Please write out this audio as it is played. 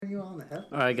on the F.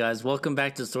 All right, guys, welcome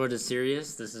back to Sorta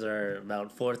Serious. This is our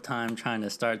about fourth time trying to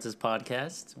start this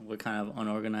podcast. We're kind of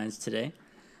unorganized today.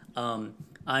 I'm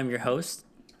your host,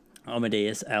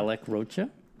 Amadeus Alec Rocha.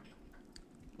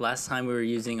 Last time we were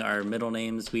using our middle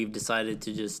names, we've decided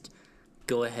to just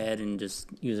go ahead and just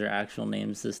use our actual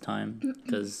names this time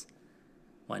because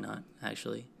why not,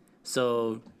 actually?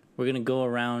 So we're going to go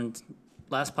around.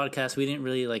 Last podcast, we didn't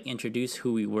really introduce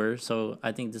who we were, so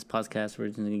I think this podcast we're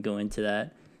just going to go into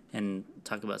that and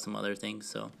talk about some other things.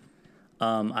 So,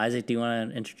 Isaac, do you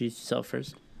want to introduce yourself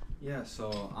first? Yeah,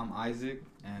 so I'm Isaac,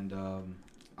 and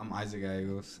I'm Isaac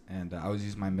Gallegos, and I always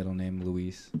use my middle name,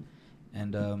 Luis.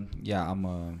 And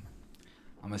I'm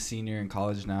a senior in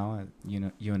college now at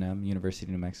UNM, University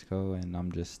of New Mexico, and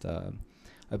I'm just a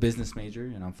business major,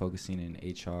 and I'm focusing in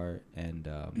HR and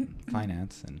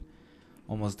finance, and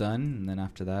almost done. And then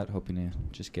after that, hoping to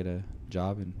just get a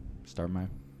job and start my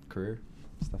career,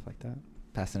 stuff like that.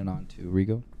 Passing it on to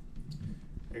Rigo.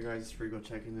 Hey guys, it's Rigo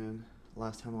checking in.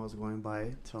 Last time I was going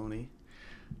by Tony,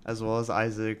 as well as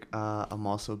Isaac. I'm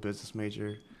also a business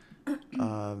major,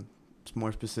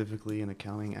 more specifically in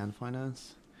accounting and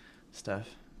finance. Steph.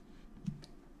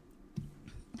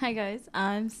 Hi guys,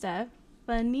 I'm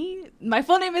Stephanie. My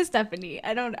full name is Stephanie.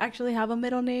 I don't actually have a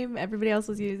middle name. Everybody else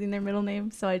was using their middle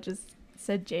name, so I just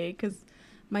said Jay because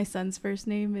my son's first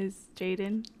name is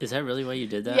Jaden. Is that really why you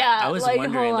did that? Yeah, I was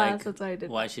wondering that's why I did.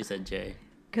 Why she said Jay.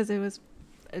 Because it was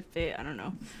a fit. I don't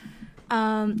know.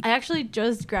 I actually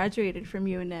just graduated from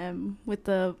UNM with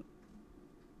the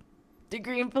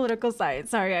degree in political science.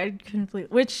 Sorry, I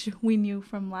completely, which we knew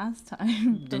from last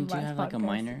time. Didn't you have a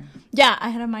minor? Yeah,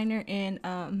 I had a minor in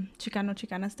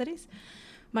Chicana studies.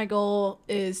 My goal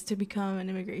is to become an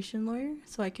immigration lawyer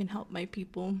so I can help my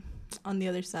people on the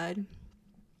other side.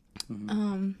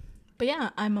 Mm-hmm. But yeah,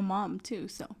 I'm a mom too,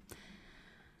 so.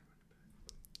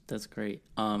 That's great.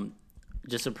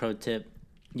 Just a pro tip.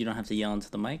 You don't have to yell into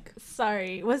the mic.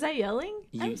 Sorry. Was I yelling?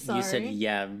 I'm sorry. You said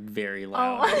yeah very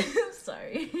loud. Oh,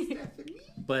 sorry.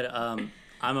 But I'm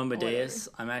Amadeus.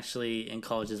 I'm actually in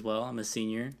college as well. I'm a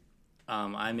senior.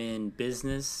 I'm in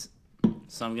business,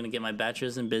 so I'm going to get my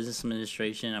bachelor's in business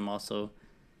administration. I'm also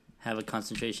have a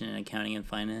concentration in accounting and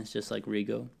finance, just like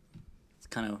Rigo. It's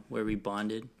kind of where we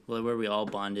bonded. Well, where we all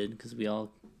bonded, because we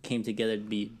all came together to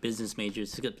be business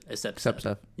majors, except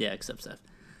Steph. Yeah, except Steph.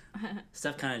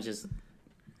 Steph kind of just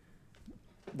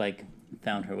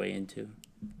found her way into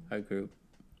our group.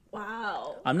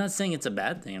 Wow. I'm not saying it's a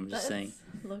bad thing. I'm just saying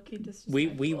low-key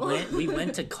we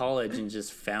went to college and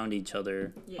just found each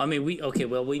other. Yeah. I mean,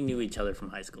 we knew each other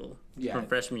from high school. Yeah. From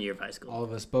freshman year of high school. All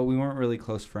of us, but we weren't really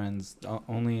close friends.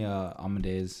 Only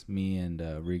Amadeus, me, and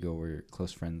Rigo were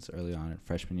close friends early on in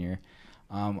freshman year.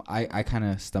 I kind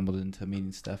of stumbled into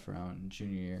meeting Steph around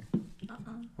junior year.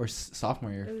 Or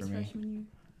sophomore year for me. Freshman year.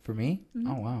 For me?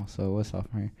 Mm-hmm. Oh, wow. So it was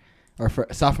sophomore year. Or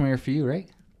sophomore year for you, right?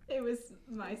 It was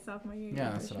my sophomore year.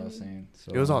 Yeah, that's what I was saying.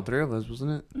 So, It was all three of us,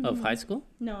 wasn't it? Mm-hmm. Of high school?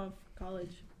 No, of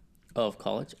college. Oh, of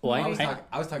college? Oh, I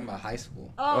was talking about high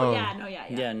school. Oh, yeah, no, yeah.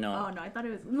 Yeah, no. Oh, no, I thought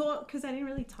it was... Well, because I didn't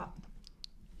really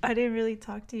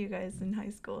talk to you guys in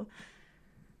high school.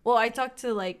 Well, I talked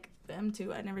to, them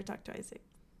too. I never talked to Isaac.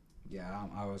 Yeah,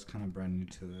 I was kind of brand new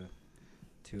to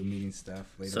meeting Steph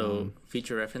later So, on.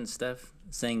 feature reference, Steph,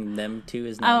 saying them two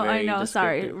is not very I know.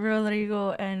 Sorry. descriptive.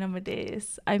 Rodrigo and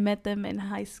Amadeus. I met them in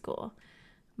high school.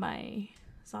 My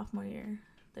sophomore year.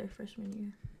 Their freshman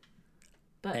year.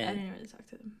 But I didn't really talk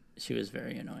to them. She was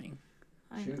very annoying.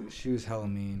 She was hella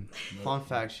mean. Fun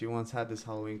fact, she once had this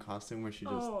Halloween costume where she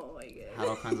just had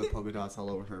all kinds of polka dots all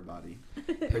over her body.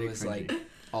 It was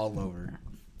all over.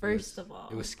 First of all.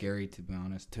 It was scary, to be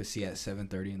honest, to see at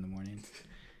 7:30 in the morning.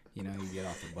 You get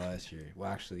off the bus. You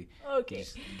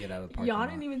just get out of the parking Y'all lot.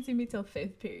 didn't even see me till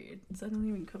 5th period, so don't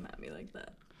even come at me like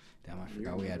that. Damn, I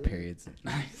forgot we had periods.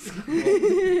 Nice.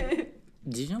 Did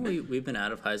you know we've been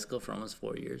out of high school for almost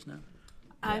 4 years now?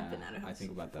 I've been out of high I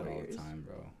think school about that for all 4 the years. time,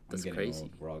 bro. That's getting crazy.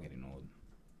 old. We're all getting old.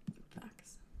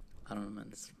 Facts. I don't know, man.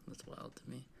 That's wild to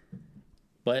me.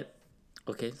 But,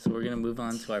 okay, so we're going to move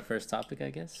on to our first topic,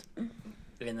 I guess.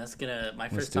 And my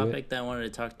first topic that I wanted to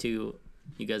talk to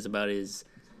you guys about is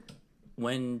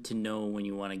when to know when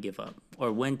you want to give up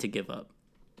or when to give up.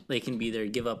 They can be either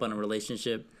give up on a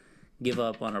relationship, give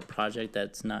up on a project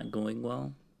that's not going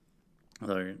well,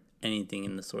 or anything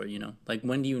in the sort,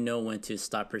 when do you know when to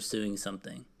stop pursuing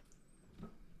something?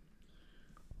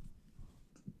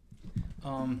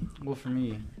 Well, for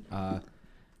me, I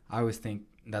always think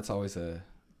that's always a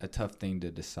tough thing to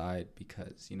decide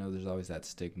because, there's always that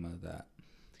stigma that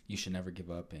you should never give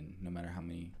up, and no matter how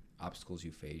many obstacles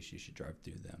you face, you should drive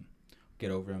through them, get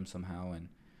over them somehow, and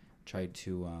try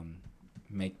to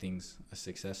make things a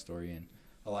success story. And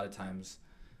a lot of times,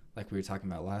 like we were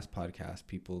talking about last podcast,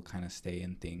 people kind of stay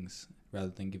in things rather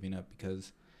than giving up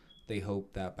because they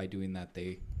hope that by doing that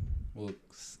they will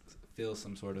feel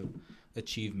some sort of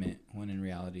achievement, when in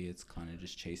reality it's kind of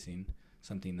just chasing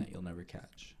something that you'll never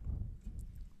catch.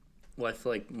 Well, I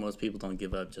feel like most people don't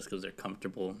give up just because they're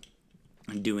comfortable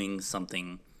doing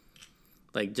something.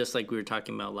 Like, just like we were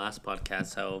talking about last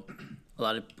podcast, how a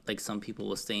lot of, like, some people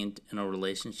will stay in a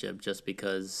relationship just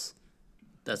because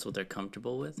that's what they're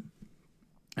comfortable with.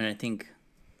 And I think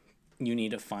you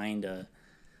need to find a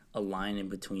line in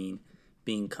between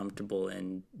being comfortable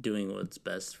and doing what's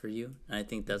best for you. And I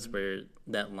think that's where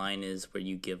that line is, where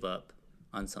you give up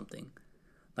on something.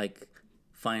 Like,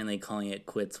 finally calling it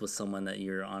quits with someone that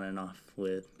you're on and off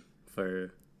with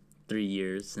for 3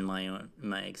 years, in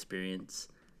my experience.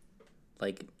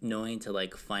 Like, knowing to,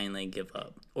 like, finally give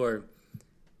up. Or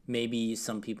maybe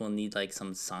some people need, like,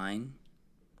 some sign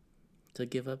to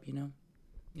give up, you know?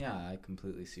 Yeah, I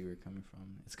completely see where you're coming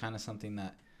from. It's kind of something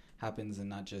that happens in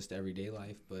not just everyday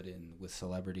life, but with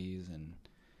celebrities and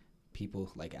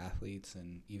people like athletes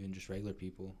and even just regular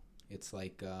people. It's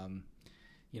like,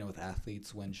 with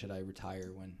athletes, when should I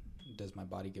retire? When does my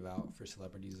body give out? For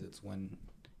celebrities, it's when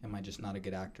am I just not a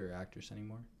good actor or actress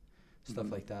anymore?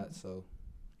 Stuff like that. So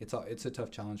it's a tough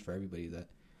challenge for everybody that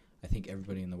I think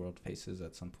everybody in the world faces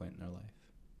at some point in their life.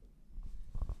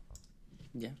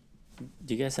 Yeah.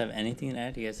 Do you guys have anything to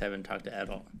add? You guys haven't talked at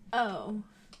all. Oh,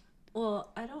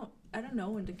 well, I don't know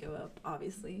when to give up,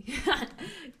 obviously,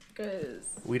 because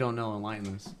We don't know.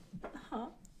 Enlighten us.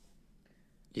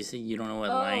 You see, you don't know what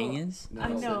lying is? I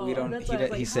know. We don't. That's why I was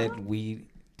like, He said we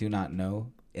do not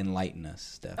know. Enlighten us,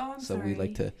 Steph. Oh, I'm so we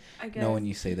like to I know when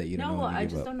you say that you don't know when I you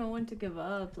just give up. don't know when to give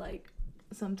up. Like,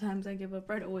 sometimes I give up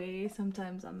right away.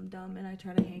 Sometimes I'm dumb and I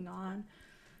try to hang on.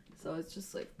 So it's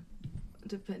just like,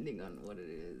 depending on what it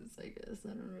is, I guess. I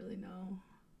don't really know.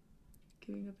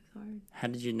 Giving up is hard. How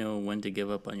did you know when to give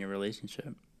up on your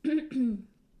relationship? The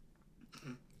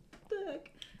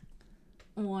heck?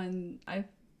 When I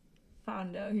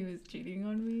found out he was cheating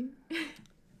on me.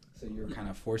 So you're kind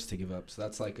of forced to give up. So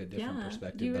that's like a different Yeah,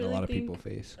 perspective you that a really lot of think- people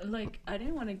face. Like, I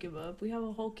didn't want to give up. We have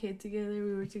a whole kid together.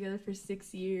 We were together for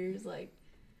 6 years. Like,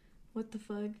 what the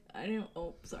fuck? I didn't.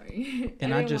 Oh, sorry.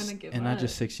 And I not didn't want to give up. not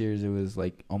just 6 years. It was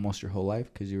like almost your whole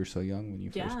life because you were so young when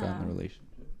you first got in the Yeah.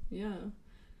 relationship. Yeah.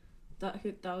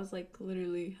 That was like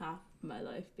literally half my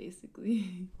life,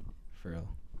 basically. For real.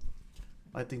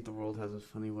 I think the world has a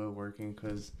funny way of working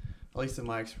because, at least in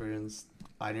my experience,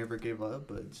 I never gave up,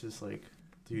 but it's just like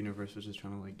the universe was just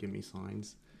trying to like give me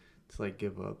signs to like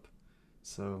give up.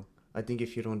 So I think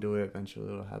if you don't do it, eventually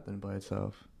it'll happen by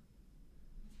itself.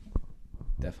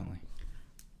 Definitely.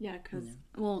 Yeah, because,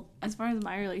 well, as far as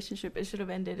my relationship, it should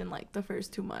have ended in like the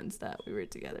first 2 months that we were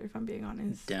together, if I'm being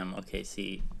honest. Damn, okay,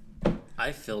 see,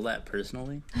 I feel that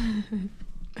personally.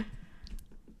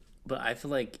 But I feel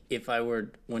like if I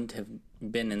wouldn't have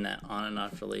been in that on and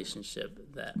off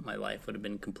relationship, that my life would have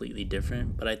been completely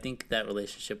different. But I think that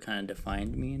relationship kind of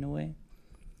defined me in a way.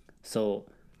 So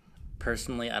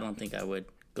personally, I don't think I would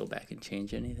go back and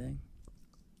change anything.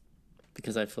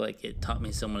 Because I feel like it taught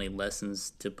me so many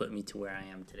lessons to put me to where I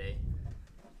am today.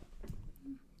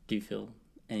 Do you feel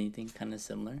anything kind of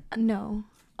similar? No.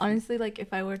 Honestly, like,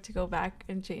 if I were to go back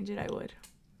and change it, I would.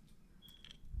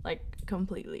 Like,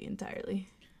 completely, entirely.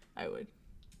 I would.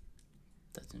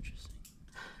 That's interesting.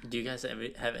 Do you guys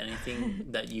have anything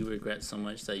that you regret so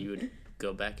much that you would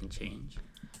go back and change?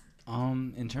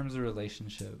 In terms of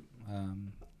relationship,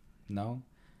 no.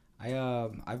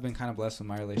 I've been kind of blessed with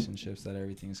my relationships that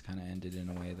everything's kind of ended in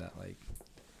a way that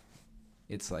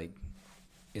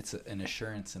it's an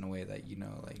assurance in a way that, you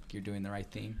know, like you're doing the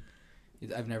right thing.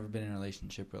 I've never been in a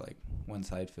relationship where like one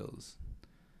side feels,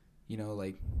 you know,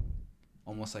 like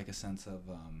almost like a sense of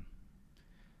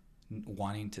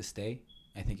wanting to stay.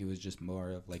 I think it was just more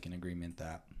of like an agreement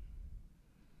that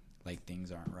like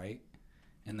things aren't right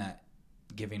and that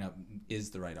giving up is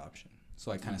the right option.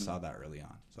 So I kind of saw that early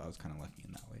on. So I was kind of lucky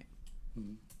in that way.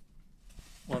 Mm-hmm.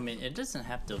 Well, I mean, it doesn't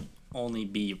have to only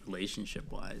be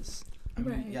relationship-wise. I mean,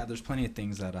 Right. yeah, there's plenty of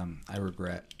things that I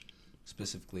regret,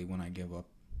 specifically when I give up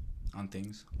on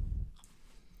things.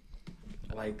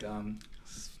 Like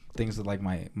things with like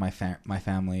my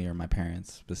family or my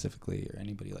parents specifically or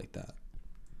anybody like that.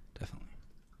 Definitely.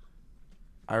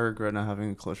 I regret not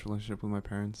having a close relationship with my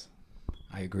parents.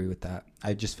 I agree with that.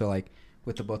 I just feel like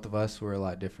with the both of us, we're a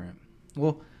lot different.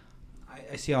 Well,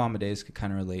 I see how Amadeus could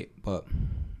kind of relate, but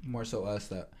more so us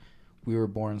that we were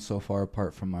born so far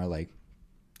apart from our like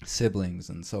siblings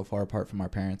and so far apart from our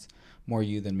parents. More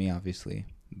you than me, obviously,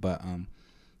 but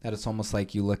that it's almost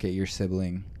like you look at your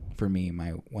sibling for me, my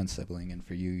one sibling, and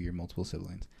for you, your multiple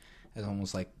siblings, as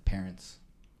almost like parents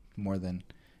more than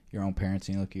your own parents.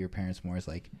 And you look at your parents more as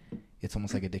like, it's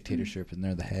almost like a dictatorship and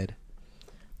they're the head.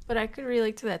 But I could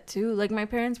relate to that too. Like, my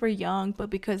parents were young,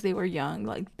 but because they were young,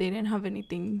 like, they didn't have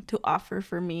anything to offer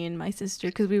for me and my sister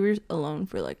because we were alone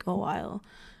for like a while.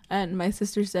 And my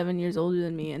sister's 7 years older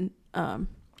than me, and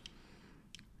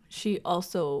she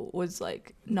also was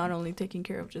like not only taking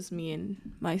care of just me and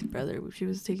my brother, she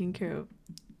was taking care of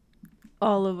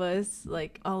all of us,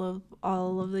 like all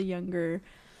of the younger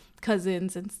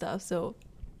cousins and stuff. So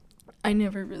I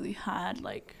never really had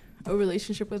like a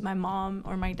relationship with my mom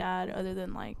or my dad other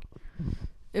than like,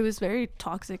 it was very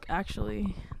toxic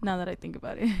actually, now that I think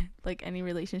about it. Like, any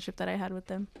relationship that I had with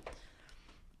them.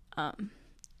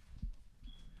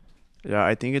 Yeah,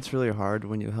 I think it's really hard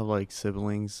when you have like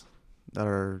siblings that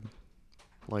are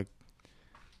like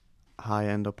high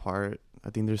end apart. I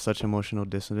think there's such emotional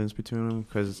dissonance between them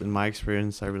because in my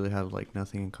experience, I really have like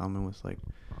nothing in common with like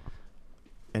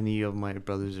any of my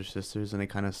brothers or sisters, and it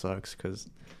kind of sucks because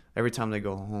every time they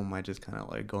go home, I just kind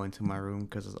of like go into my room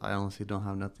because I honestly don't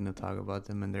have nothing to talk about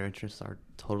them, and their interests are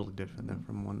totally different than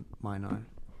from one mine are.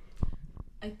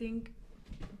 I think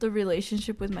the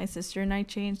relationship with my sister and I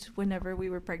changed whenever we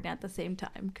were pregnant at the same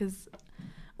time because,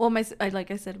 well,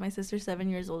 like I said, my sister's 7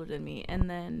 years older than me, and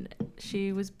then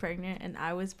she was pregnant and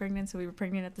I was pregnant, so we were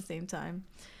pregnant at the same time.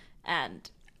 And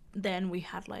then we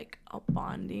had like a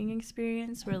bonding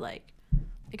experience where like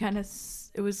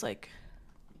it was like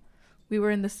we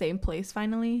were in the same place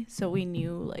finally, so we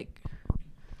knew like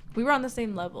we were on the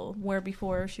same level, where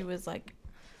before she was like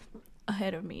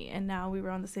ahead of me, and now we were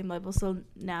on the same level. So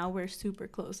now we're super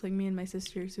close. Like, me and my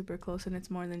sister are super close, and it's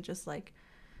more than just like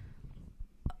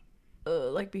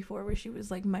before, where she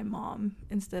was like my mom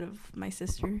instead of my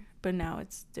sister. But now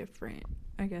it's different,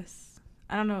 I guess.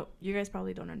 I don't know, you guys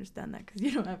probably don't understand that because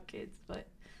you don't have kids, but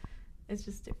it's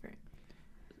just different.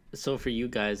 So for you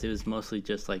guys, it was mostly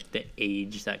just like the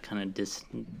age that kind of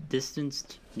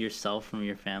distanced yourself from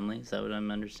your family. Is that what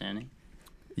I'm understanding?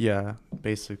 Yeah,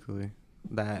 basically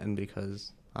that, and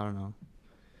because I don't know,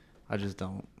 I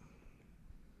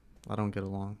don't get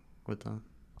along with them.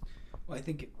 Well, I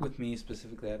think with me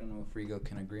specifically, I don't know if Rigo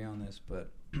can agree on this, but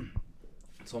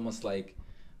it's almost like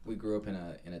we grew up in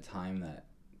a time that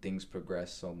things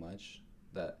progress so much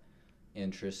that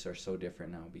interests are so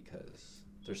different now because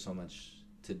there's so much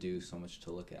to do, so much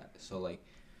to look at. So like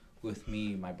with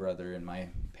me, my brother, and my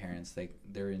parents,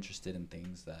 they're interested in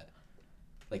things that,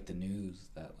 like the news,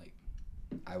 that like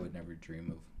I would never dream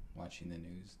of watching the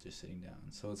news just sitting down.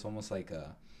 So it's almost like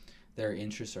their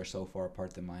interests are so far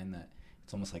apart than mine that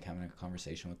it's almost like having a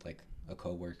conversation with like a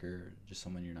coworker or just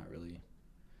someone you don't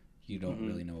Mm-hmm.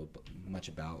 really know much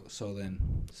about. So then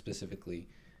specifically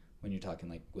when you're talking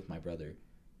like with my brother,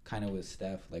 kind of with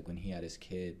Steph, like when he had his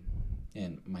kid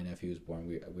and my nephew was born,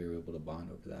 we were able to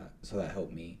bond over that. So that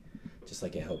helped me, just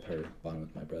like it helped her bond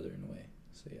with my brother in a way.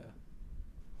 So yeah.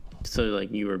 So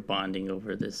like you were bonding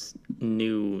over this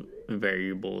new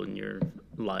variable in your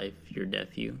life, your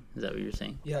nephew. Is that what you're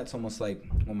saying? Yeah, it's almost like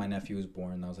when my nephew was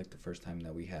born, that was like the first time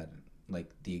that we had like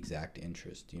the exact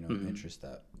interest, Mm-hmm. interest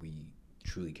that we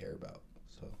truly care about.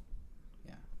 So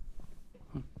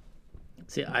yeah.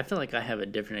 See, I feel like I have a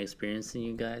different experience than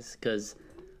you guys because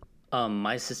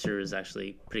my sister is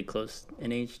actually pretty close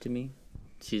in age to me.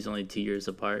 She's only 2 years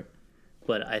apart.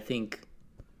 But I think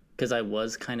because I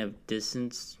was kind of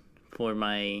distanced from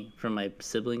my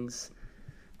siblings,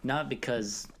 not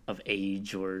because of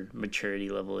age or maturity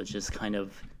level, it's just kind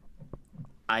of,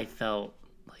 I felt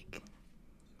like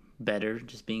better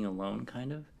just being alone,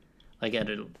 kind of. Like at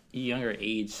a younger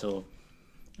age, so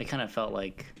I kind of felt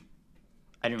like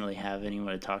I didn't really have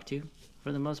anyone to talk to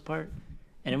for the most part.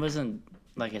 And it wasn't,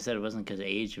 like I said, it wasn't because of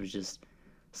age. It was just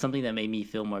something that made me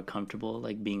feel more comfortable,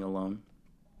 like being alone.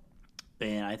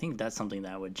 And I think that's something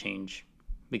that would change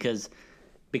because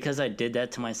I did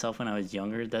that to myself when I was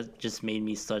younger. That just made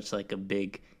me such like a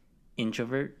big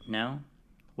introvert now,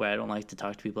 where I don't like to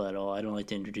talk to people at all. I don't like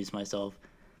to introduce myself.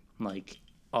 Like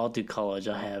all through college,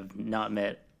 I have not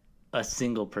met a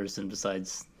single person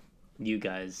besides you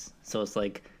guys. So it's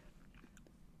like,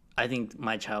 I think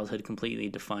my childhood completely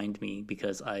defined me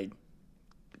because I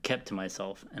kept to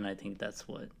myself, and I think that's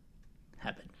what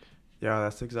happened. Yeah,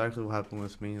 that's exactly what happened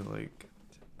with me. Like,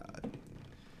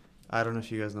 I don't know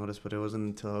if you guys noticed, but it wasn't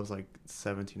until I was like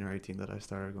 17 or 18 that I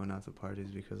started going out to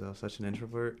parties because I was such an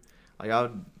introvert. Like, I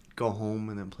would go home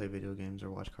and then play video games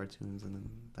or watch cartoons, and then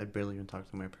I'd barely even talk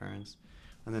to my parents.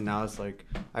 And then now it's like,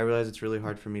 I realize it's really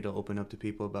hard for me to open up to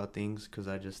people about things because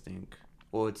I just think,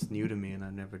 well, it's new to me and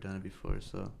I've never done it before.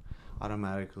 So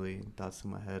automatically thoughts in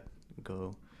my head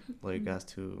go, like as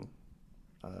to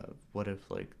what if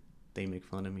like they make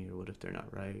fun of me or what if they're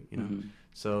not right, you know. Mhm.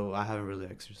 So I haven't really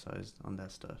exercised on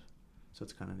that stuff, so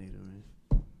it's kind of new to me.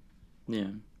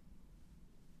 Yeah.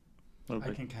 What I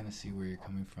about- can kind of see where you're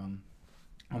coming from.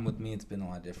 With me, it's been a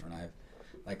lot different. I've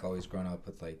like always grown up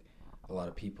with like a lot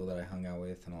of people that I hung out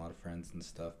with and a lot of friends and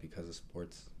stuff because of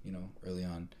sports, you know, early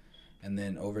on. And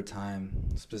then over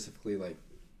time, specifically like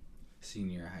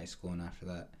senior year of high school and after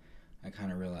that, I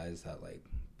kind of realized that like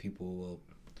people will,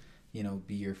 you know,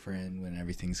 be your friend when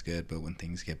everything's good, but when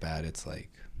things get bad, it's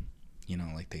like, you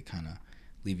know, like they kind of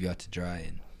leave you out to dry.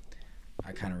 And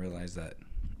I kind of realized that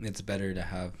it's better to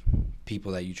have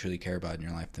people that you truly care about in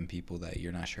your life than people that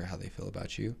you're not sure how they feel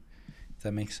about you, if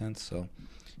that makes sense. So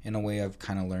in a way, I've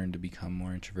kind of learned to become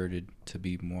more introverted, to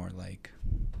be more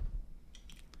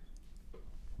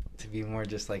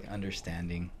just like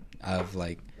understanding of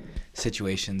like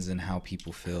situations and how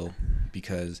people feel,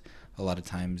 because a lot of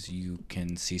times you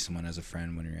can see someone as a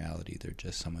friend when in reality they're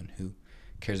just someone who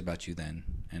cares about you then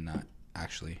and not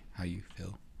actually how you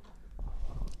feel.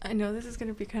 I know this is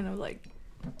gonna be kind of like,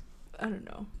 I don't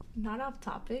know, not off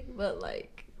topic, but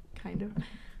like kind of.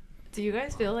 Do you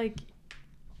guys feel like,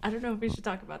 I don't know if we should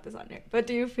talk about this on here, but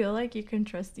do you feel like you can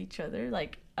trust each other,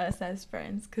 like us as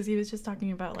friends? Because he was just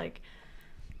talking about like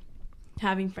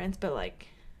having friends, but like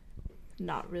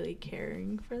not really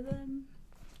caring for them.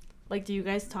 Like, do you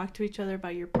guys talk to each other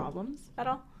about your problems at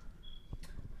all?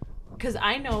 Because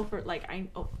I know for like,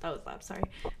 that was loud, sorry.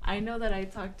 I know that I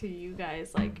talk to you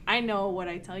guys, like I know what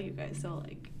I tell you guys, so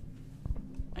like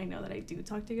I know that I do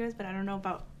talk to you guys, but I don't know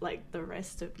about like the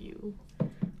rest of you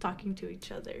talking to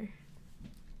each other.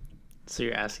 So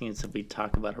you're asking us if we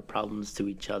talk about our problems to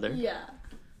each other? Yeah.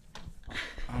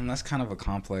 That's kind of a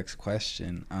complex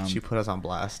question. She put us on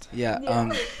blast. Yeah.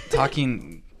 Yeah.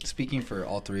 Speaking for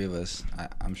all three of us,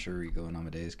 I'm sure Rico and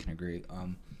Amadeus can agree.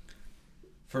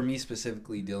 For me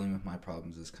specifically, dealing with my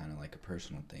problems is kind of like a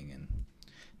personal thing, and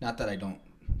not that I don't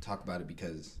talk about it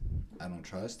because I don't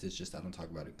trust. It's just I don't talk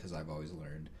about it because I've always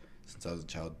learned since I was a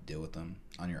child to deal with them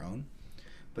on your own.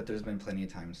 But there's been plenty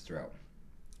of times throughout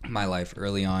my life,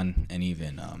 early on, and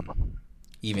even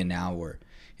now, where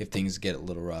if things get a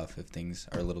little rough, if things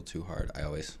are a little too hard, I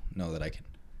always know that I can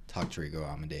talk to Rico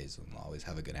Amadeus and they'll always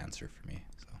have a good answer for me.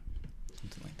 So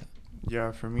something like that.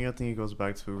 Yeah, for me, I think it goes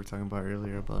back to what we were talking about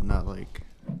earlier about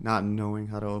not knowing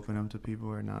how to open up to people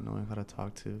or not knowing how to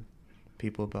talk to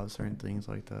people about certain things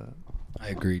like that. I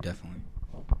agree, definitely.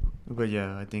 But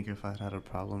yeah, I think if I had a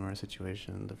problem or a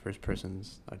situation, the first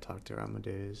persons I talk to are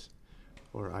Amadeus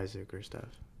or Isaac or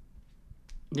Steph.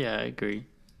 Yeah, I agree.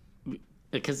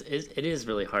 Because it is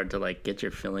really hard to like get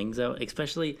your feelings out,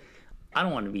 especially I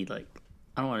don't want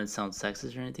to sound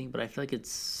sexist or anything, but I feel like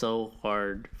it's so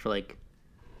hard for like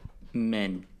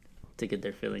men to get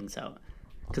their feelings out,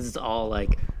 because it's all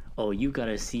like, oh, you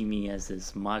gotta see me as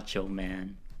this macho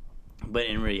man, but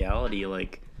in reality,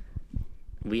 like,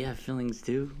 we have feelings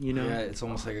too, you know. Yeah, it's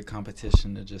almost like a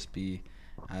competition to just be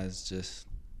as just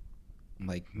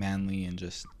like manly and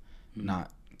just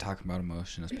not talk about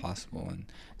emotion as possible. And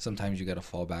sometimes you gotta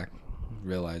fall back,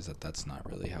 realize that that's not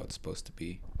really how it's supposed to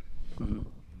be. Mm-hmm.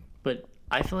 But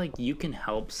I feel like you can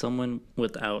help someone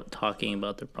without talking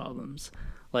about their problems.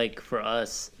 Like for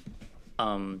us,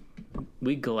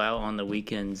 we go out on the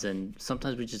weekends and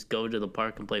sometimes we just go to the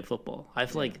park and play football. I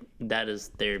feel like that is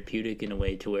therapeutic in a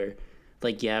way to where,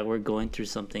 like, yeah, we're going through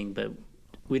something, but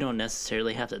we don't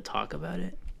necessarily have to talk about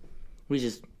it. We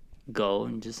just go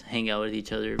and just hang out with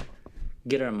each other,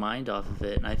 get our mind off of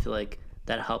it, and I feel like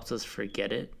that helps us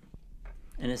forget it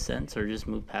in a sense, or just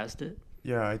move past it.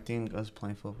 Yeah, I think us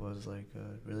playing football is like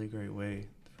a really great way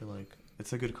for like,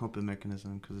 it's a good coping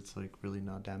mechanism because it's like really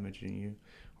not damaging you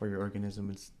or your organism.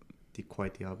 It's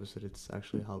quite the opposite. It's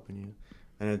actually helping you,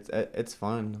 and it's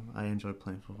fun. I enjoy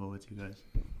playing football with you guys.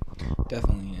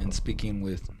 Definitely. And speaking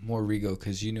with more Rigo,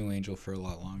 because you knew Angel for a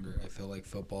lot longer, I feel like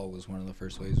football was one of the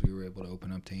first ways we were able to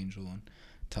open up to Angel and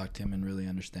talk to him and really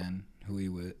understand who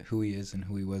he is and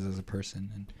who he was as a person.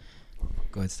 And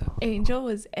go ahead, Steph. Angel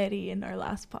was Eddie in our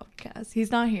last podcast.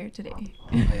 He's not here today. Oh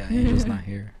yeah, Angel's not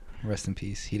here. Rest in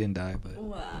peace. He didn't die, but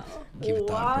Wow. keep a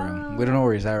thought for him. We don't know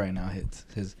where he's at right now. I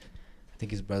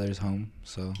think his brother's home,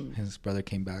 so his brother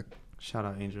came back. Shout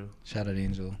out Angel. Shout out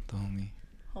Angel, the homie.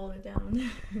 Hold it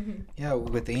down. Yeah,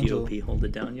 with Angel. POP, hold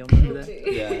it down. Y'all remember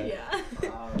that? Yeah.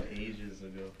 Ages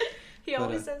ago. He But,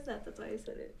 always says that. That's why I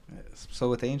said it. So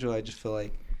with Angel, I just feel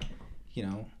like, you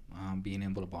know, being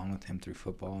able to bond with him through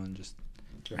football and just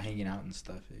through hanging out and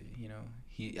stuff, you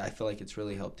know, I feel like it's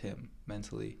really helped him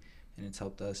mentally, and it's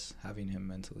helped us having him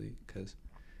mentally, because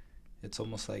it's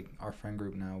almost like our friend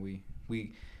group now.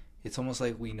 It's almost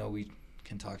like we know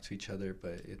can talk to each other,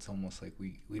 but it's almost like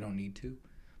we don't need to.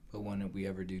 But when we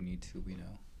ever do need to, we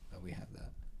know that we have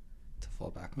that to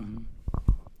fall back on.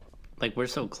 Mm-hmm. Like, we're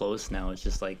so close now. It's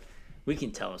just like we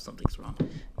can tell if something's wrong.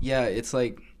 Yeah, it's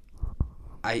like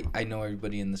I know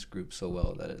everybody in this group so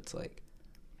well that it's like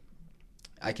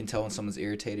I can tell when someone's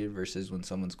irritated versus when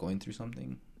someone's going through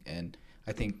something. And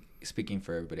I think, speaking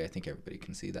for everybody, I think everybody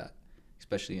can see that,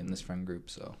 especially in this friend group.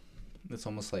 So it's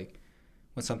almost like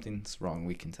when something's wrong,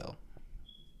 we can tell.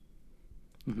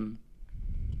 Mm-hmm.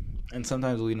 And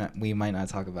sometimes we might not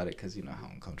talk about it because you know how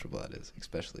uncomfortable that is,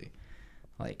 especially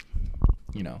like,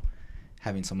 you know,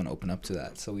 having someone open up to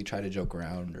that. So we try to joke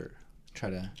around or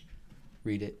try to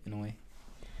read it in a way.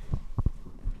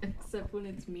 Except when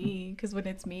it's me, because when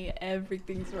it's me,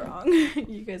 everything's wrong.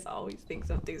 You guys always think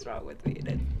something's wrong with me,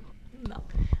 and no.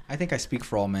 I think I speak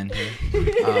for all men here,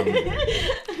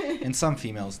 and some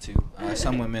females too.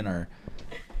 Some women are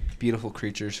beautiful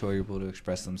creatures who are able to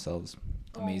express themselves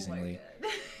amazingly,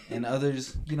 and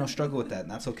others, you know, struggle with that,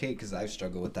 and that's okay because I've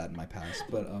struggled with that in my past.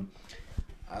 But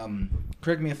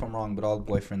correct me if I'm wrong, but all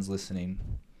boyfriends listening,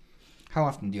 how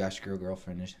often do you ask your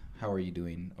girlfriend, "How are you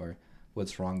doing?" or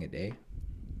 "What's wrong a day?"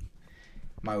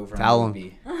 My over-under would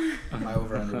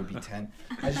be 10.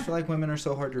 I just feel like women are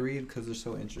so hard to read because they're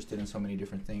so interested in so many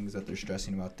different things that they're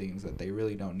stressing about things that they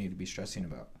really don't need to be stressing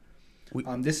about.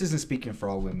 This isn't speaking for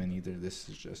all women either. This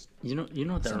is just you know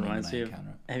what that reminds me of?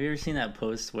 Have you ever seen that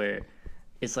post where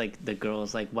it's like the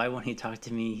girl's like, why won't he talk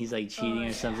to me? He's like cheating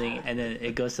or something, and then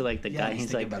it goes to like the guy.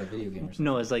 He's like, about a video game or something.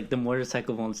 No, it's like the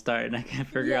motorcycle won't start, and I can't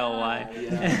figure out why.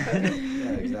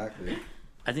 Yeah, exactly.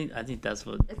 I think that's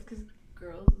what. It's because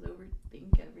girls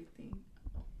overthink everything.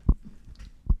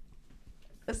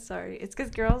 Sorry, it's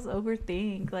because girls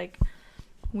overthink. Like,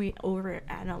 we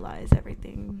overanalyze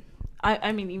everything.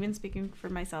 I mean, even speaking for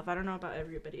myself, I don't know about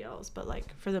everybody else, but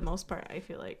like for the most part, I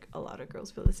feel like a lot of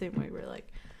girls feel the same way.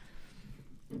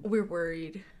 We're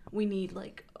worried. We need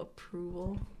like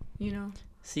approval, you know?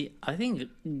 See, I think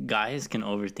guys can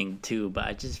overthink too, but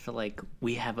I just feel like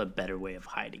we have a better way of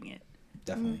hiding it.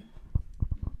 Definitely.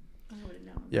 I wouldn't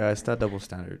know. Yeah, it's that double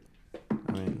standard.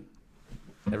 I mean,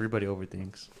 everybody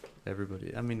overthinks.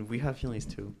 Everybody. I mean, we have feelings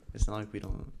too. It's not like we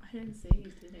don't. I didn't say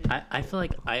you didn't. I feel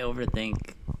like I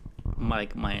overthink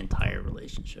my entire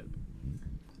relationship.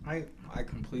 I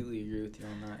completely agree with you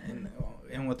on that,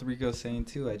 and what Rico's saying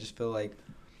too. I just feel like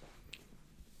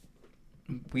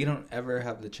we don't ever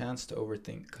have the chance to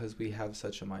overthink because we have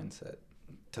such a mindset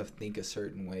to think a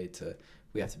certain way.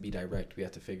 We have to be direct. We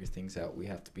have to figure things out. We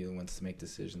have to be the ones to make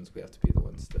decisions. We have to be the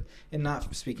ones to, and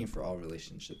not speaking for all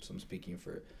relationships. I'm speaking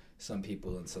for some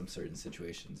people in some certain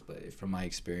situations. But from my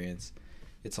experience,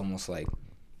 it's almost like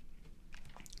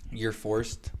you're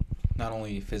forced, not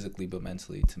only physically but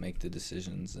mentally, to make the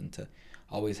decisions and to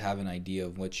always have an idea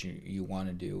of what you want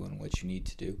to do and what you need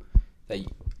to do, that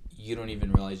you don't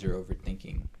even realize you're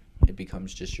overthinking. It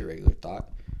becomes just your regular thought.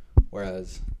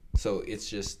 So it's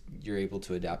just you're able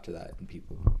to adapt to that, and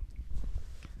people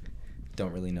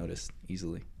don't really notice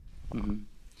easily. Mm-hmm.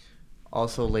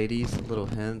 Also, ladies, a little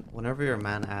hint. Whenever your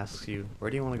man asks you, where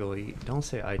do you want to go eat? Don't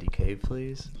say IDK,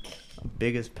 please.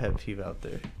 Biggest pet peeve out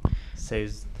there.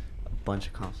 Saves a bunch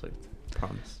of conflict.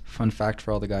 Promise. Fun fact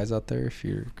for all the guys out there, if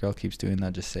your girl keeps doing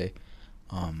that, just say,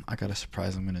 I got a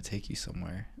surprise, I'm going to take you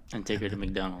somewhere. And take her to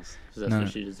McDonald's, because that's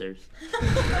what she deserves.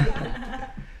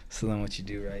 So then what you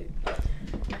do, right?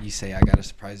 You say, I got a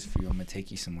surprise for you, I'm going to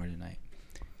take you somewhere tonight.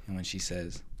 And when she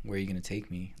says, where are you going to take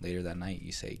me later that night?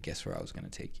 You say, guess where I was going to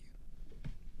take you.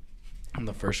 And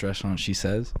the first restaurant she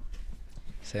says,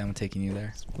 say, I'm taking you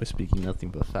there. We're speaking nothing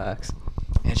but facts.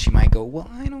 And she might go, well,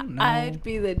 I don't know. I'd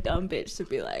be the dumb bitch to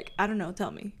be like, I don't know,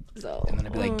 tell me. So. And then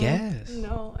I'd be like, guess.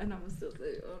 No, and I'm still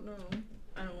say, oh no,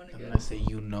 I don't want to And go. then I say,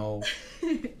 you know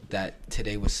that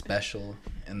today was special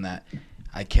and that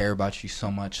I care about you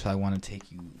so much, so I want to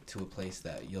take you to a place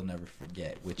that you'll never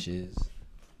forget, which is...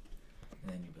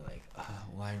 And then you'd be like,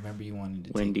 well, I remember you wanted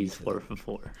to Wendy's take me 4 for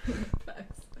 4.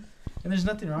 Facts. And there's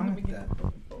nothing wrong with that.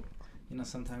 You know,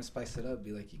 sometimes spice it up.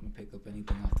 Be like, you can pick up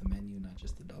anything off the menu, not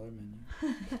just the dollar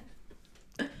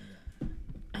menu.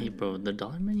 Hey, bro, the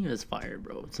dollar menu is fire,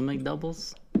 bro. Some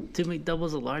McDoubles, 2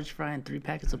 McDoubles, a large fry, and 3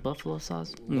 packets of buffalo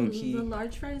sauce. Low-key. The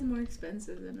large fry is more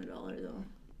expensive than $1 though.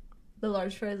 The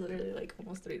large fry is literally like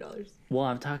almost $3. Well,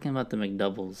 I'm talking about the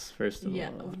McDoubles, first of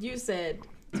Yeah, all. you said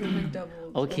 2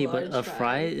 McDoubles. Okay, but a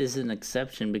fry is an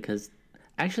exception because...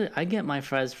 Actually, I get my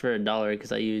fries for $1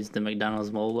 because I use the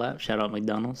McDonald's mobile app. Shout out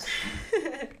McDonald's.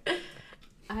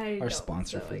 Our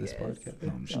sponsor for this podcast. No,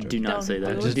 I'm just Do joking. not say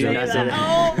that. Don't Do not say that.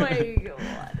 Oh my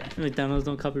god. McDonald's,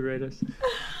 don't copyright us.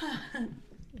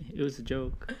 It was a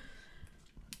joke.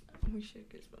 We should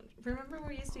get SpongeBob. Remember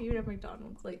we used to eat at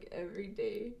McDonald's like every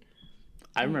day?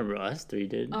 I remember us three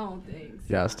did. Oh, thanks.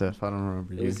 Yeah, Steph, I don't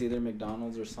remember It you. was either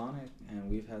McDonald's or Sonic, and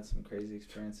we've had some crazy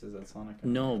experiences at Sonic.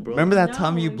 No, bro. Remember that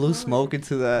time No, you in blew college. smoke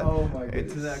into that my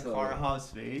into that So- car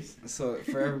house face? So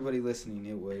for everybody listening,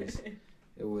 it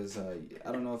was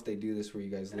I don't know if they do this where you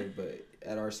guys live, but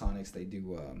at our Sonics they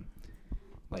do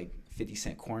like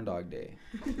 50-cent corn dog day.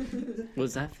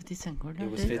 Was that 50 Cent corn dog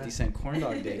It was day? 50-cent corn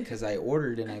dog day because I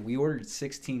ordered we ordered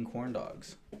 16 corn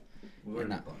dogs.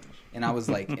 And I was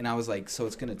like, so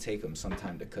it's gonna take them some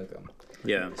time to cook them.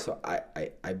 Yeah. So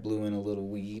I blew in a little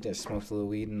weed. I smoked a little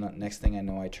weed, and the next thing I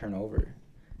know, I turn over,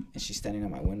 and she's standing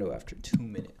at my window after 2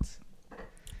 minutes.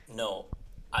 No,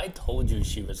 I told you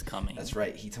she was coming. That's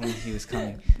right. He told me he was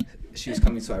coming. She was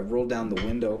coming, so I rolled down the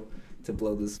window to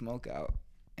blow the smoke out,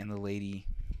 and the lady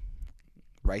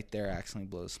right there accidentally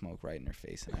blew the smoke right in her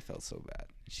face, and I felt so bad.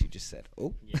 She just said,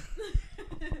 "Oh." Yeah.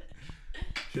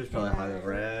 She was probably high the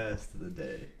rest of the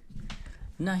day.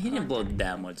 No, he didn't blow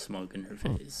that much smoke in her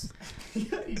face.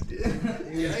 Yeah, he did.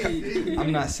 Yeah, he did.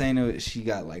 I'm not saying she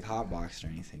got like hotboxed or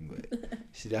anything, but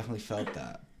she definitely felt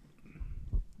that.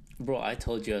 Bro, I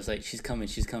told you, I was like, she's coming,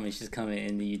 she's coming, she's coming.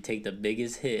 And then you take the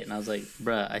biggest hit. And I was like,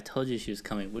 bruh, I told you she was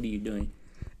coming. What are you doing?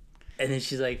 And then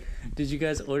she's like, did you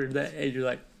guys order that? And you're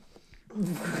like,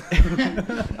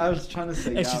 I was trying to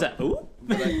say, and she's like, ooh.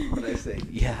 but I say,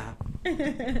 yeah.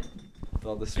 With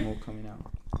all the smoke coming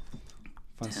out.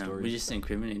 Fun Damn, story. we just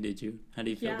incriminated you. How do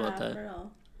you feel about that?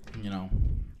 real. You know,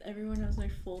 Everyone knows my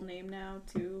full name now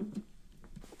too.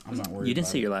 I'm not worried. You didn't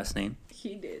about say it. your last name.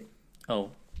 He did. Oh.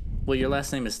 Well, your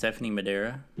last name is Stephanie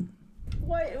Madeira.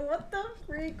 What the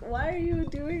freak? Why are you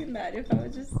doing that? If I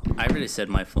was just I already said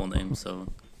my full name, so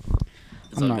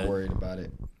it's I'm all not good. worried about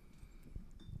it.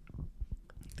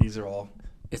 These are all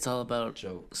It's all about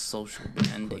jokes. social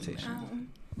branding, Quotation. man.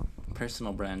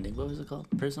 Personal branding. What was it called?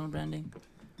 Personal branding?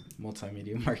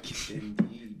 Multimedia marketing.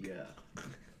 Indeed,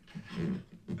 yeah.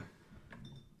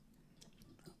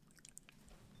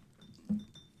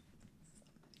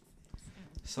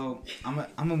 So I'm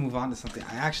gonna move on to something.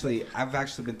 I've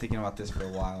actually been thinking about this for a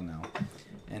while now,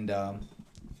 and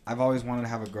I've always wanted to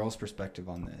have a girl's perspective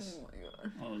on this.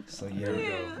 Oh, So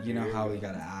you know how we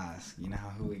gotta ask. You know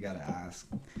who we gotta ask.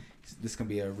 This is gonna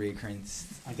be a recurring.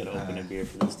 I gotta open a beer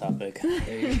for this topic.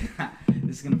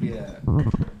 This is gonna be a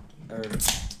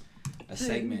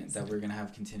segment that we're gonna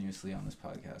have continuously on this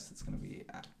podcast. It's gonna be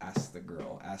Ask the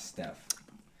Girl, Ask Steph,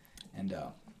 and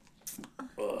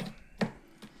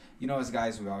you know, as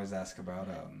guys, we always ask about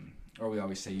or we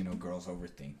always say, you know, girls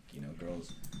overthink. You know,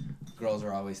 girls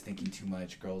are always thinking too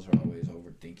much. Girls are always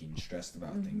overthinking, stressed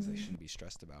about things they shouldn't be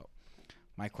stressed about.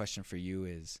 My question for you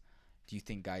is, do you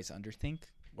think guys underthink,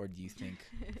 or do you think,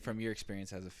 from your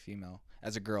experience as a female,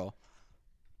 as a girl,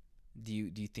 do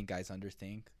you think guys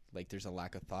underthink? Like, there's a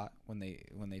lack of thought when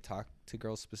they talk to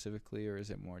girls specifically, or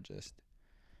is it more just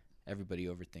everybody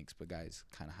overthinks, but guys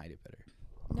kind of hide it better?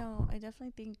 No, I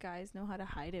definitely think guys know how to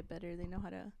hide it better. They know how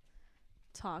to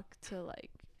talk to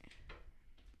like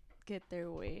get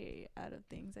their way out of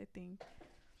things, I think.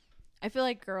 I feel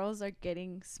like girls are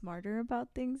getting smarter about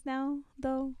things now,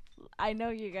 though. I know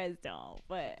you guys don't,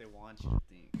 but They want you to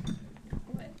think.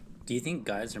 what? Do you think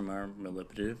guys are more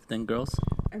manipulative than girls?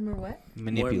 I remember what?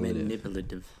 More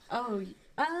manipulative. Oh,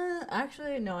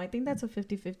 actually, no. I think that's a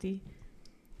 50-50.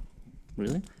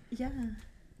 Really? Yeah.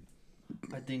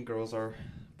 I think girls are,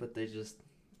 but they just,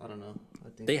 I don't know. I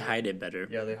think They hide it better.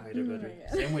 Yeah, they hide it Oh, better.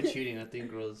 yeah. Same with cheating. I think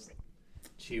girls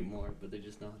cheat more, but they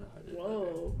just know how to hide it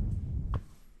Whoa.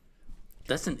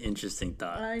 That's an interesting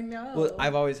thought. I know. Well,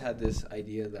 I've always had this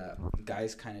idea that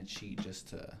guys kind of cheat just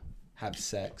to have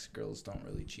sex. Girls don't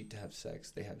really cheat to have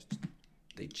sex.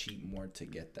 They cheat more to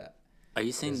get that. Are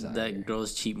you saying Desire. that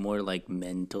girls cheat more like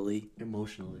mentally, better.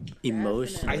 Emotionally.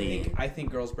 emotionally? I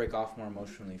think girls break off more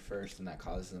emotionally first, and that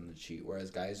causes them to cheat. Whereas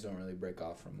guys don't really break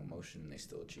off from emotion, and they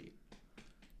still cheat.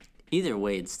 Either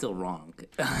way, it's still wrong.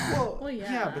 Well,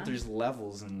 yeah. but there's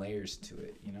levels and layers to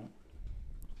it, you know.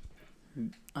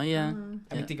 Oh yeah. I mean,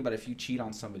 Yeah. think about it, if you cheat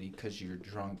on somebody because you're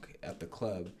drunk at the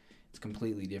club, it's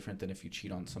completely different than if you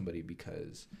cheat on somebody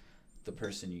because the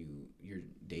person you're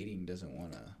dating doesn't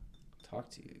want to talk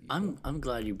to you. I'm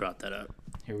glad you brought that up.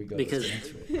 Here we go. because-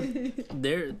 Let's get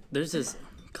into it. There's this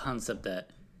concept that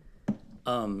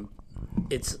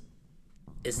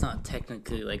it's not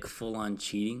technically like full on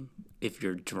cheating if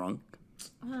you're drunk.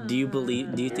 Do you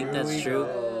think that's true?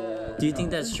 Do you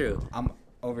think that's true? I'm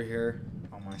over here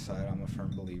on my side. I'm a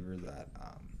firm believer that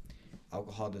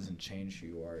alcohol doesn't change who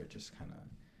you are. It just kind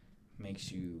of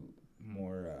makes you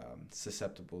more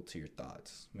susceptible to your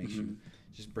thoughts. Makes you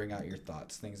just bring out your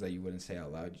thoughts, things that you wouldn't say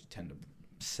out loud. You tend to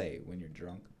say when you're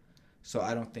drunk. So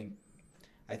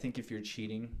I think if you're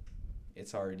cheating,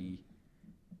 it's already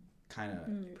kind of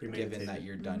given Premeditated. that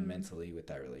you're done mentally with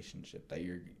that relationship, that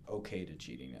you're okay to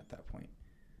cheating at that point.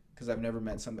 Because I've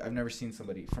never seen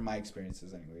somebody, from my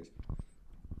experiences anyways,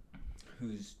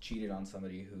 who's cheated on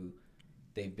somebody who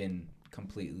they've been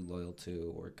completely loyal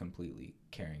to or completely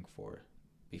caring for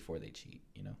before they cheat,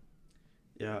 you know?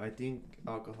 Yeah, I think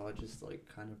alcohol just like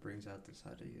kind of brings out the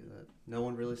side of you that no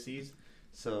one really sees.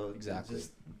 So Exactly. it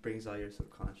just brings out your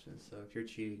subconscious. So if you're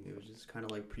cheating, it was just kind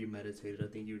of like premeditated. I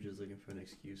think you were just looking for an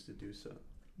excuse to do so.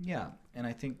 Yeah, and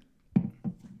I think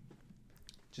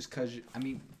just because,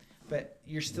 but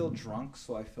you're still drunk,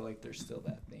 so I feel like there's still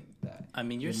that thing that... I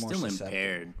mean, you're more still susceptible.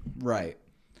 impaired. Right.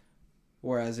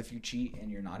 Whereas if you cheat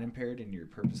and you're not impaired and you're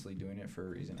purposely doing it for a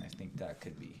reason, I think that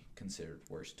could be considered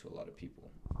worse to a lot of people.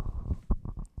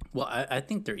 Well, I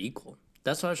think they're equal.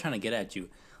 That's what I was trying to get at you.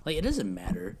 Like, it doesn't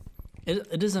matter.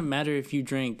 It doesn't matter if you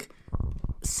drink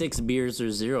 6 beers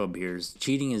or 0 beers.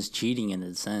 Cheating is cheating in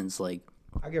a sense. Like,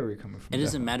 I get where you're coming from. it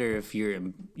doesn't matter if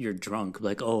you're drunk.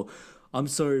 Like, oh, I'm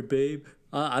sorry, babe.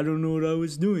 I don't know what I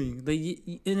was doing. Like,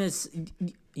 and it's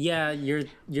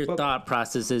your But- thought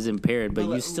process is impaired, but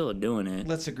But you're still doing it.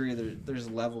 Let's agree there's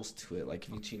levels to it. Like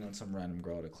if you cheat on some random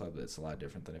girl at a club, that's a lot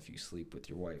different than if you sleep with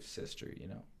your wife's sister, you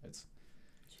know? It's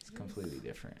completely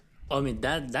different. I mean,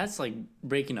 that's like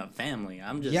breaking up family.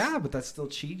 I'm just Yeah, but that's still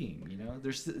cheating, you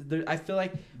know? I feel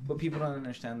like what people don't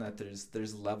understand that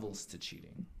there's levels to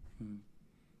cheating.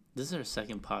 This is our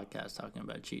second podcast talking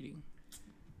about cheating.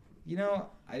 You know,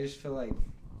 I just feel like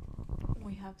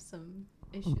We have some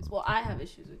issues. Well, I have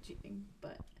issues with cheating,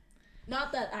 but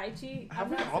not that I cheat. Have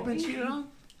I'm we not all been saying- cheated on?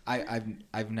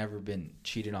 I've never been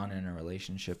cheated on in a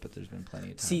relationship, but there's been plenty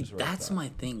of times See, where I that's thought- my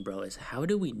thing, bro. Is how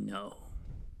do we know?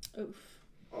 Oof.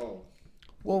 Oh.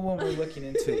 Well, when we're looking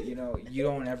into it, you know, you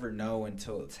don't ever know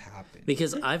until it's happened.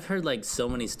 Because I've heard like so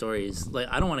many stories. Like,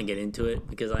 I don't want to get into it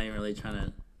because I ain't really trying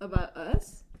to. About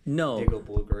us? No, Diggle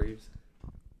bull graves.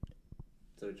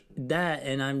 that,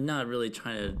 and I'm not really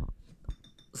trying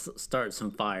to start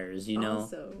some fires. You know?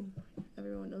 Also,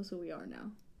 everyone knows who we are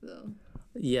now. So.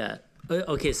 Yeah.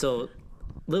 Okay, so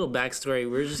little backstory.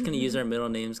 We're just gonna use our middle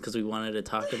names because we wanted to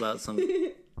talk about some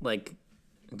like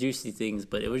juicy things,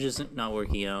 but it was just not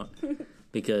working out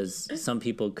because some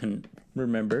people couldn't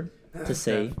remember to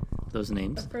say those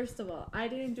names. First of all, I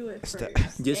didn't do it first.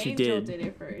 Yes, you Angel did.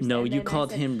 it first. No, and you then I called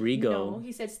said- him Rigo. No,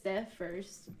 he said Steph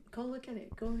first. Go look at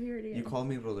it. Go hear it again. You called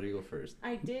me Rodrigo first.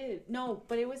 I did. No,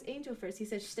 but it was Angel first. He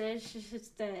said Steph,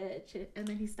 and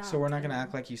then he stopped. So we're not gonna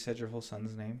act like you said your whole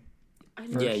son's name? I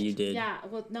know. Yeah, you did. Yeah,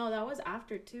 well, no, that was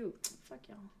after too. Fuck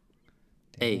y'all.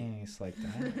 Hey. Dang, it's like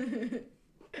that.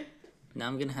 Now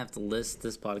I'm gonna have to list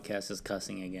this podcast as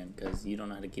cussing again because you don't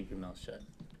know how to keep your mouth shut.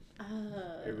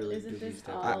 It really Isn't do this these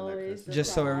days. I- always the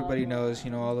Just so everybody problem? knows,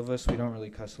 you know, all of us, we don't really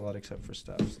cuss a lot except for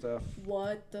stuff.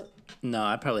 What the? No,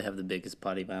 I probably have the biggest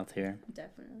potty mouth here.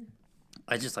 Definitely.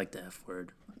 I just like the F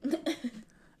word.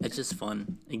 It's just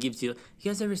fun. It gives you.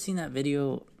 You guys ever seen that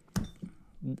video?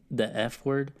 The F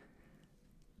word.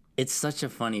 It's such a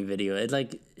funny video. It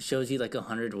like shows you like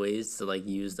 100 ways to like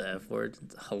use the F word.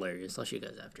 It's hilarious. I'll show you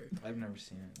guys after. I've never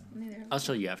seen it. No. Neither. I'll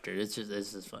show you after. It's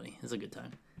just funny. It's a good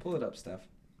time. Pull it up, Steph.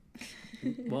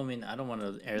 Well, I mean, I don't want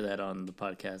to air that on the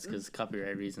podcast because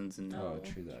copyright reasons and Oh, Oh,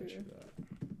 true that. true.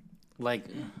 like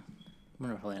we're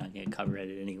probably not gonna get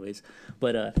copyrighted anyways.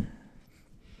 But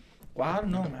Well, I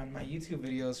don't know, man. My YouTube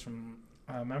videos from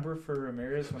remember for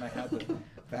Ramirez when I had the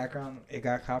background, it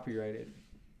got copyrighted.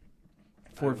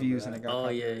 4 remember views that. and it got oh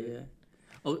yeah, copyrighted. yeah.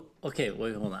 Oh, okay.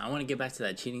 Wait, hold on. I want to get back to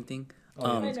that cheating thing. Oh,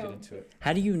 yeah, Um, let's I get know. into it.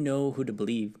 How do you know who to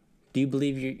believe? Do you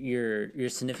believe your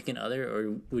significant other,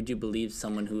 or would you believe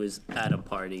someone who is at a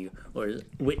party or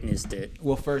witnessed it?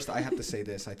 Well, first, I have to say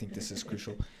this. I think this is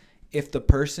crucial. If the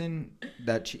person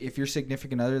if your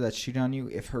significant other that's cheating on you,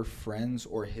 if her friends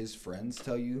or his friends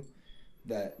tell you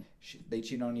that they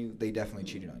cheated on you, they definitely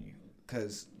cheated on you.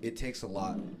 Because it takes a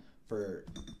lot for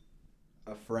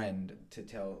a friend to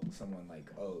tell someone like,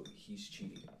 "Oh, he's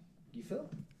cheating." You feel?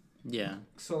 Yeah.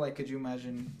 So, like, could you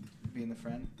imagine being the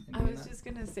friend? And I doing was that? just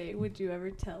gonna say, would you ever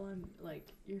tell him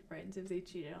like your friends if they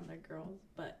cheated on their girls?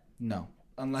 But No,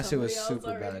 unless it was somebody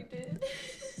else super already bad.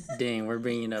 did. Dang, we're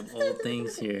bringing up old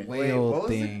things here. Way Wait, old what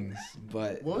was it? things,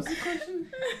 but What was the question?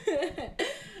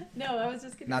 No, I was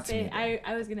just gonna Not to say me,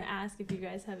 though. I was gonna ask if you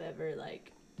guys have ever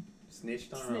like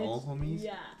Snitched on our snitched. own homies?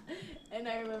 Yeah, and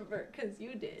I remember because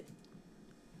you did.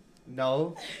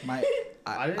 No, My,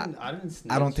 I didn't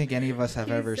snitch. I don't think any of us have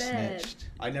He ever said- snitched.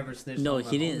 I never snitched. No, on my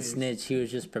he didn't homies. snitch. He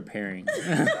was just preparing.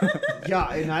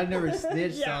 Yeah, and I never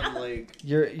snitched on like.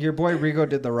 Your boy Rigo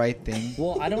did the right thing.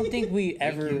 Well, I don't think we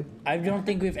ever. you. I don't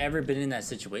think we've ever been in that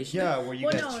situation. Yeah, where you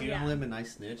Well, guys no, cheated yeah. on him and I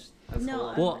snitched. That's No,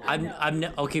 hilarious. Well, I I'm. know.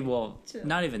 I'm. Okay. Well, Chill.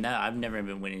 not even that. I've never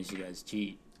been witness you guys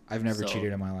cheat. I've never So-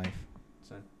 cheated in my life.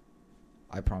 So,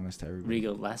 I promise to everybody.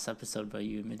 Rigo, last episode, but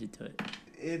you admitted to it.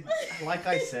 it, like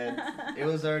I said, it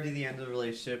was already the end of the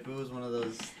relationship. It was one of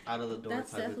those out of the door That's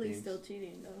type of definitely things. still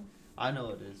cheating, though. I know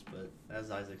it is, but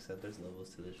as Isaac said, there's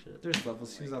levels to this shit. There's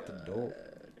levels. He was out the door.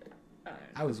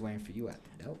 I was waiting for you at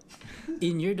the door.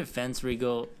 In your defense,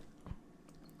 Rigo,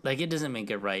 like it doesn't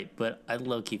make it right, but I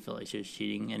low key feel like she was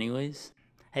cheating anyways.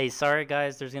 Hey, sorry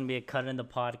guys, there's gonna be a cut in the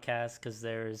podcast because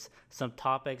there's some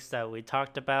topics that we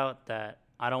talked about that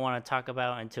I don't want to talk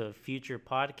about into a future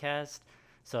podcast.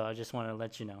 So I just want to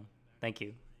let you know. Thank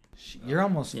you. You're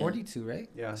almost Yeah. 42, right?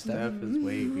 Yeah, Steph is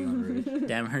way beyond rich.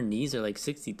 Damn, her knees are like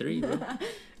 63, bro.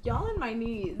 Y'all on my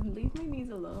knees. Leave my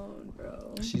knees alone,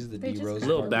 bro. She's the They D just Rose. hurt.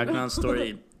 Little part. background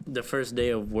story. The first day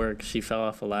of work, she fell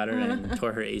off a ladder and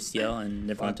tore her ACL and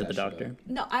never Fuck went to the that shit doctor. up.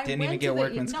 No, I Didn't went even to get the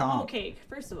workman's no, comp. okay,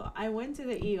 first of all, I went to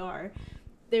the ER.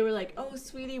 They were like, "Oh,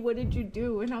 sweetie, what did you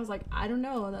do?" And I was like, "I don't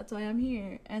know. That's why I'm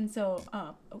here." And so,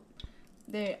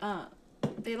 they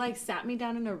like sat me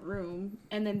down in a room,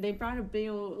 and then they brought a big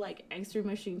old like X-ray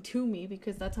machine to me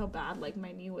because that's how bad like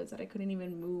my knee was that I couldn't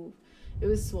even move. It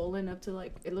was swollen up to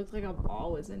like it looked like a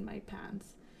ball was in my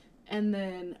pants, and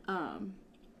then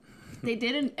they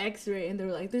did an X-ray and they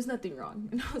were like, "There's nothing wrong,"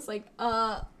 and I was like,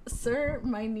 "Sir,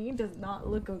 my knee does not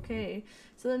look okay."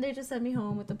 So then they just sent me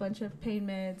home with a bunch of pain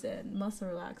meds and muscle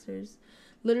relaxers,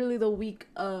 literally the week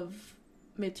of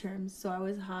midterms. So I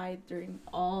was high during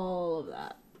all of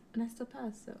that, and I still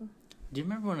passed. So Do you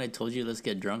remember when I told you let's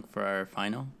get drunk for our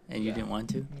final and you Yeah. didn't want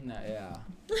to? No, yeah.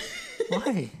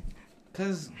 Why?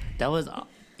 Cause That was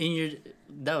in your.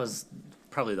 That was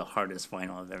probably the hardest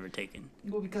final I've ever taken.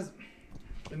 well, because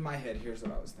in my head, here's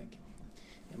what I was thinking.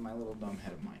 In my little dumb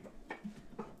head of mine,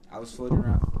 I was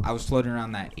floating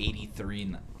around that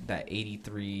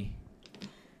 83,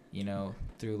 you know,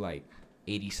 through like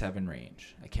 87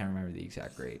 range. I can't remember the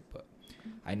exact grade, but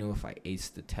I knew if I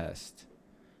aced the test,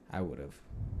 I would have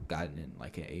gotten in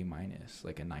like an A minus,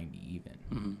 like a 90 even.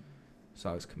 Mm-hmm. So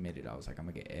I was committed. I was like, I'm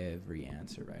gonna get every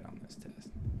answer right on this test.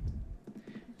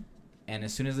 And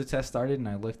as soon as the test started and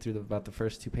I looked through about the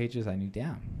first 2 pages, I knew,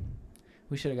 damn,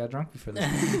 we should have got drunk before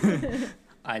this.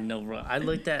 I know, bro. I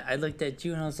looked at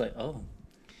you and I was like, oh.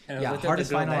 And I Yeah, looked at the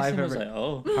hardest girl final next to I've me, I was ever- like,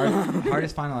 oh.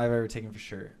 Hardest final I've ever taken for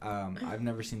sure. I've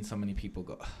never seen so many people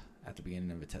go at the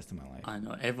beginning of a test in my life. I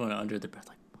know. Everyone under their breath,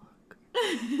 like,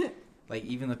 fuck. Like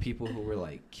even the people who were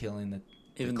like killing the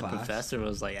Even the class. professor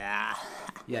was like, ah.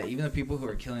 Yeah, even the people who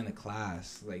were killing the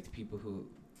class, like the people who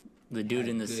The dude had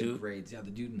in the good suit. grades. Yeah,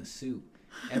 the dude in the suit.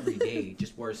 Every day,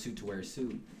 just wore a suit to wear a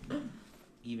suit.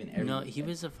 Even every No, he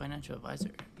was a financial advisor.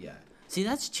 yeah. See,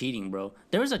 that's cheating, bro.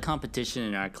 There was a competition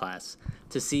in our class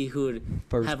to see who would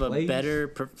First have place. a better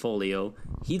portfolio.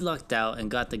 He lucked out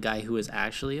and got the guy who was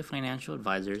actually a financial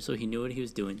advisor, so he knew what he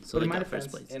was doing. So But they in my got first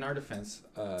defense, place. in our defense,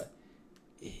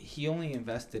 he only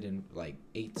invested in like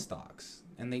 8 stocks,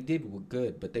 and they did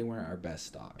good, but they weren't our best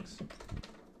stocks.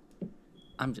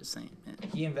 I'm just saying, man.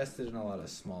 He invested in a lot of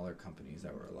smaller companies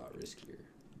that were a lot riskier.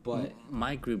 But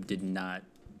My group did not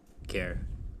care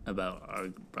about our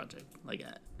project like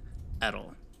at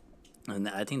all, and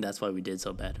I think that's why we did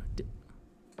so bad.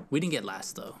 We didn't get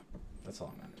last though. that's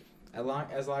all that matters.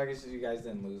 As long as you guys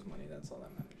didn't lose money, that's all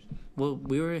that matters. Well,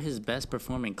 we were his best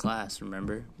performing class,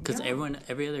 remember? Because Yeah.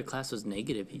 every other class was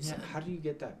negative. He Yeah, said. how do you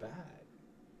get that bad?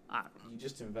 I, You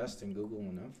just invest in Google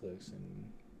and Netflix,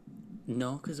 and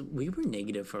no, because we were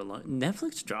negative for a long.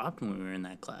 Netflix dropped when we were in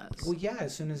that class. well, yeah.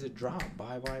 As soon as it dropped,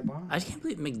 buy. I just can't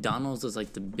believe McDonald's was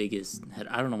like the biggest head.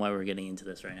 I don't know why we're getting into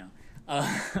this right now.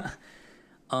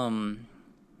 I'm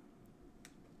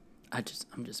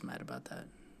just mad about that.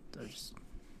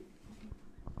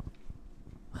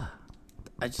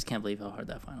 I just can't believe how hard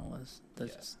that final was.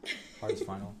 That's Yeah. just Hardest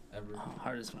final ever.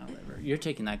 hardest final ever. You're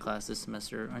taking that class this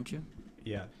semester, aren't you?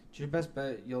 Yeah. It's your best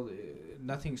bet.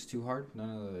 Nothing's too hard. None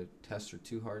of the tests are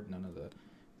too hard. None of the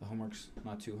homework's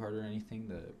not too hard or anything.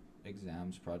 The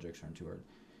exams, projects aren't too hard.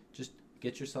 Just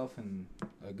get yourself in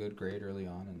a good grade early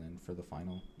on, and then for the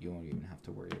final, you won't even have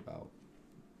to worry about,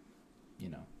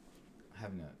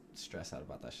 having to stress out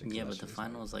about that shit. 'cause Yeah, that but the shit is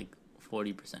final hard. is like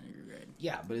 40% of your grade.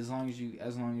 Yeah, but as long as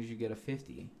you get a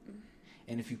 50,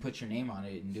 and if you put your name on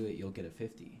it and do it, you'll get a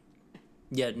 50.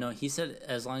 Yeah, no, he said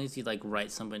as long as you like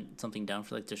write something down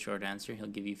for like the short answer, he'll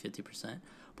give you 50%.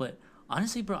 But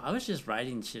Honestly, bro, I was just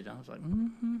writing shit. I was like,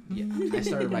 Yeah, I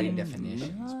started writing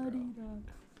definitions, bro.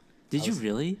 Did I you was-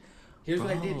 really? Here's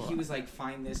what I did. Bro. He was like,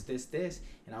 find this,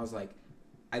 and I was like,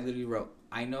 I literally wrote,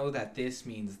 I know that this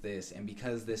means this, and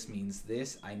because this means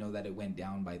this, I know that it went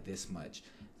down by this much.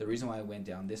 The reason why it went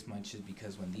down this much is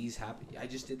because when these happen, I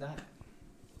just did that.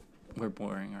 We're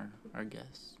boring our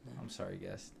guests. I'm sorry,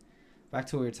 guest. Back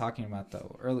to what we were talking about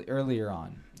though. Earlier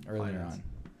on. Finance.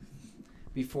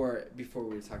 Before we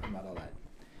were talking about all that.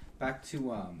 Back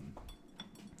to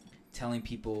telling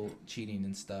people cheating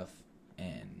and stuff,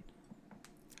 and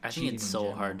I think cheating it's in so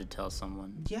general. hard to tell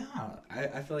someone. Yeah,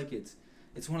 I feel like it's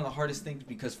one of the hardest things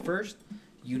because first,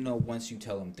 once you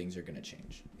tell them things are gonna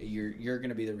change. You're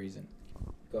gonna be the reason.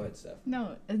 Go ahead, Steph.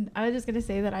 No, and I was just gonna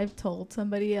say that I've told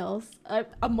somebody else on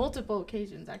multiple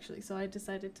occasions actually. So I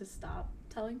decided to stop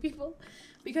telling people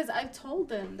because I've told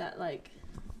them that like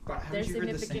But haven't their you heard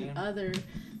the significant saying? other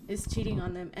is cheating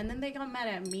on them, and then they got mad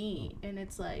at me, and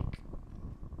it's like,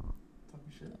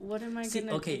 what am I See,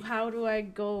 gonna? okay. How do I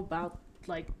go about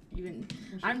like even?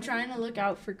 I'm trying to look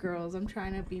out for girls. I'm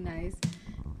trying to be nice,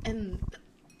 and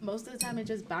most of the time it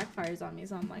just backfires on me.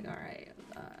 So I'm like, all right,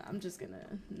 I'm just gonna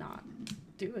not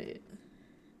do it.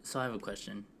 So I have a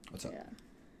question. What's up? Yeah.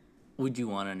 Would you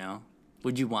want to know?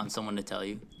 Would you want someone to tell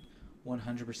you?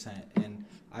 100%. And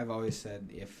I've always said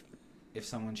if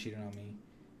someone cheated on me,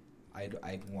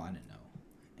 I'd want to know,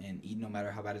 and no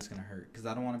matter how bad it's gonna hurt, because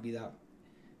I don't want to be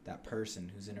that person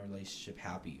who's in a relationship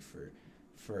happy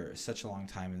for such a long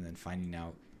time and then finding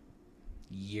out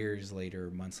years later,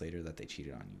 months later that they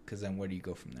cheated on you. Because then where do you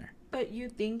go from there? But you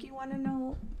think you want to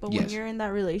know, but Yes. when you're in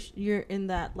that you're in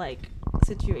that like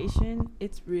situation,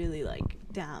 it's really like,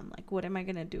 damn, like what am I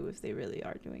gonna do if they really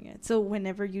are doing it? So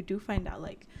whenever you do find out,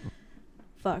 like,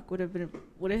 fuck, would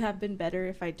it have been better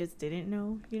if I just didn't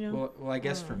know, you know? Well, I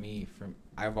guess for me,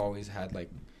 I've always had like,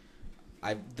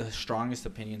 the strongest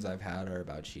opinions I've had are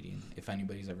about cheating. If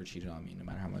anybody's ever cheated on me, no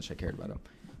matter how much I cared about them,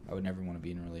 I would never want to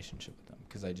be in a relationship with them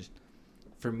because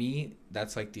for me,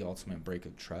 that's like the ultimate break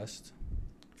of trust.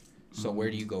 So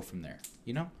where do you go from there?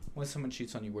 You know, when someone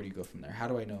cheats on you, where do you go from there? How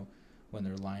do I know when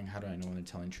they're lying? How do I know when they're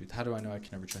telling the truth? How do I know I can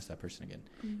never trust that person again?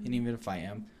 Mm-hmm. And even if I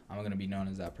am, I'm going to be known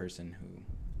as that person who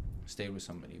stayed with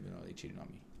somebody even though they cheated on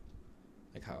me.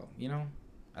 Like how,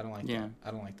 I don't like Yeah. that.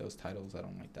 I don't like those titles. I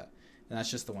don't like that. And that's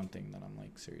just the one thing that I'm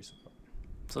like serious about.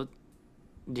 So,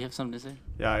 do you have something to say?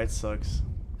 Yeah, it sucks.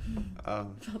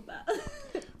 Felt that.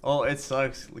 Well, it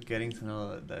sucks getting to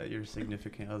know that your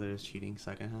significant other is cheating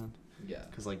secondhand. Yeah.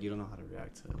 Because, like, you don't know how to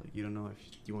react to it. Like, you don't know if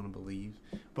you want to believe.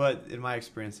 But in my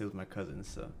experience, it was my cousin.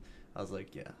 So I was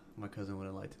like, yeah, my cousin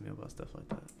wouldn't lie to me about stuff like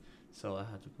that. So I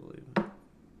had to believe it.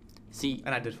 See,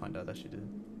 And I did find out that she did.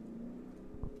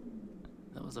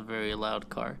 that was a very loud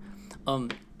car.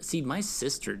 See, my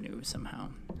sister knew somehow.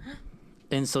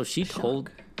 And so she told...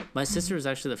 My sister was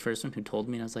actually the first one who told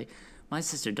me, and I was like, my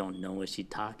sister don't know what she's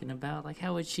talking about. Like,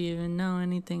 how would she even know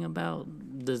anything about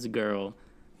this girl?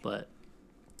 But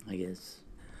I guess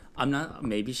I'm not...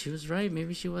 Maybe she was right.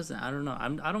 Maybe she wasn't. I don't know.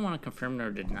 I don't want to confirm nor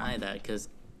deny that because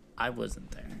I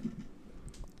wasn't there.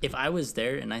 If I was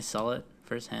there and I saw it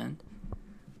firsthand,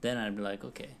 then I'd be like,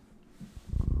 okay,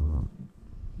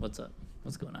 what's up?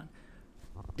 What's going on?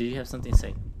 Do you have something to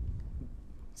say?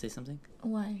 Say something?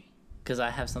 Why? Because I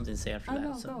have something to say after Oh, that.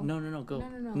 no, So, go. no, go.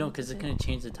 No, No, because it's going to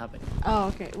change the topic. Oh,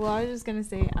 okay. Well, I was just gonna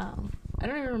say, I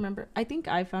don't even remember. I think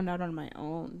I found out on my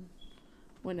own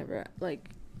whenever, like,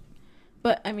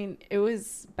 but I mean, it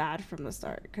was bad from the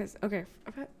start. Cause okay,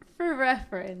 for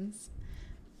reference,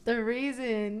 the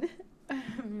reason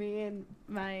me and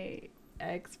my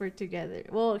ex were together.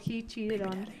 Well, he cheated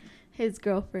on his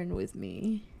girlfriend with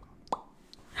me.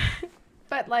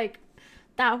 But like,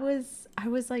 I was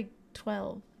like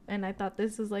 12. And I thought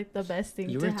this was like the best thing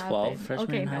You to were happen. 12, freshman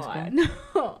okay, in high no,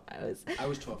 school? I was. I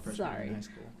was 12 freshman Sorry. in high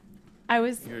school. I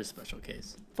was You're a special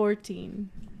case. 14.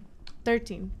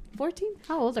 13. 14?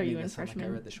 How old are You you make in it sound like I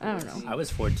freshman? read the I don't shorts. know. I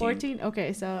was 14. 14?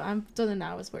 Okay, so then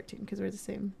I was 14 because we're the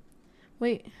same.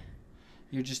 Wait,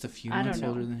 You're just a few I months don't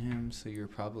know. older than him, so you're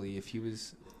probably, if he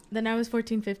was then I was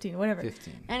 14, 15, whatever.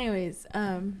 15. Anyways,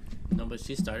 No, but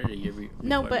she started a year before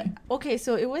no, but me. okay,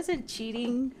 so it wasn't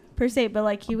cheating per se, but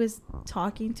like he was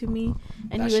talking to me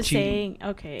and That's he was cheating. saying,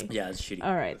 okay, Yeah, it's cheating.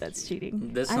 all right, that's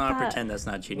cheating. Let's I not thought- pretend that's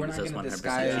not cheating. We're not Because gonna that's 100%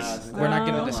 disguise. cheating. We're not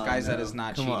gonna Come disguise on, that as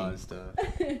not Come cheating. on, stuff.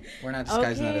 We're not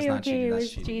disguising that as not cheating. it That's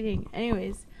was cheating. cheating.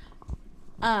 Anyways,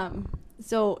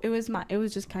 so it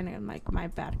was just kind of like my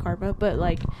bad karma, but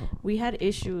like we had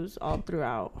issues all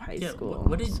throughout high Yeah, school.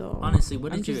 what did so honestly?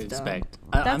 What I'm did you just dumb. expect?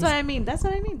 That's what I mean. That's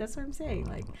what I'm saying.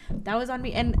 Like that was on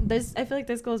me, and this I feel like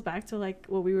this goes back to like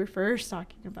what we were first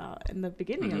talking about in the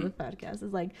beginning of Mhm. the podcast.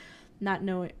 Is like not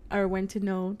knowing or when to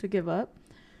know to give up.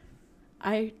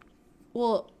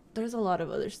 There's a lot of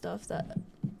other stuff that.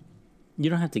 You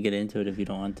don't have to get into it if you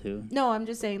don't want to. No, I'm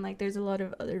just saying, like, there's a lot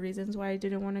of other reasons why I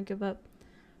didn't want to give up.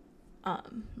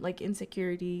 Like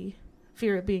insecurity,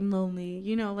 fear of being lonely,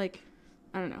 you know, like,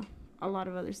 I don't know, a lot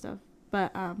of other stuff.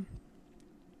 But,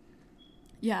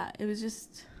 yeah, it was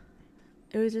just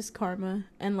karma.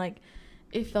 And, like,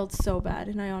 it felt so bad.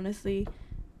 And I honestly,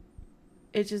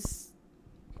 it just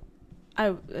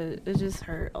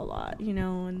hurt a lot, you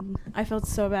know, and I felt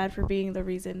so bad for being the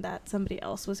reason that somebody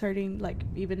else was hurting, like,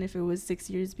 even if it was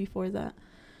 6 years before that.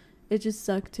 It just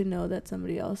sucked to know that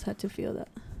somebody else had to feel that.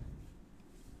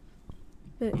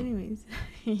 But anyways,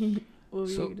 what were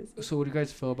you gonna say? So what do you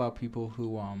guys feel about people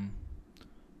who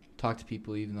talk to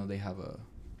people even though they have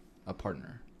a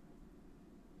partner?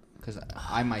 Because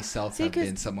I myself have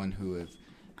been someone who have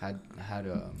had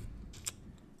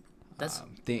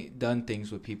done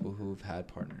things with people who've had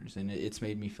partners, and it's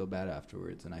made me feel bad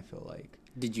afterwards. And I feel like,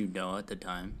 did you know at the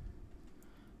time?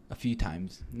 A few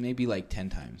times, maybe like 10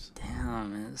 times.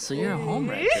 Damn, man. So you're a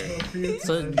homewrecker.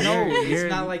 So no, it's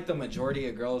not like the majority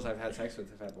of girls I've had sex with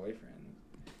have had boyfriends.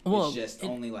 Well, it's just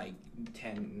only like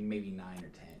 10, maybe 9 or 10.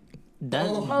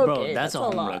 Bro, that's a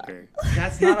homewrecker.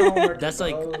 That's not a homewrecker. That's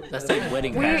like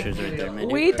wedding crashers right there, man.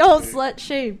 We don't slut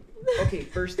shame. Okay,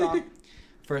 first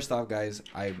off, guys,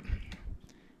 I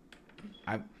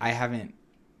haven't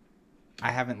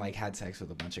like had sex with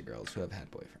a bunch of girls who have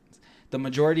had boyfriends. The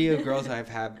majority of girls I've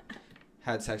had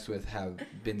sex with have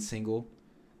been single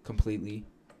completely.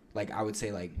 Like, I would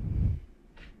say like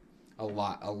a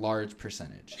large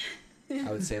percentage. I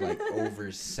would say like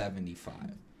over 75.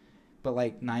 But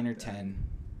like 9 or 10,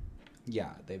 yeah,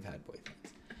 they've had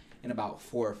boyfriends. And about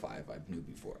 4 or 5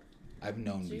 I've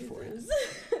known beforehand.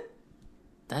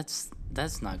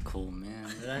 That's not cool, man.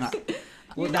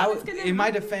 Well, in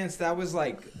my defense, that was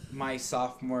like my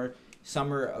summer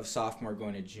of sophomore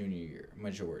going to junior year,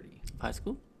 majority. High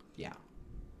school? Yeah.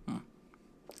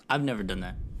 I've never done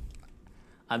that.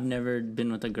 I've never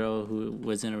been with a girl who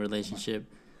was in a relationship.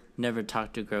 Never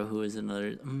talked to a girl who was in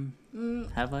another.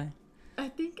 Have I? I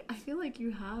feel like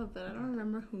you have, but I don't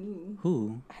remember who.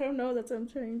 Who? I don't know. That's what I'm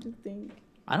trying to think.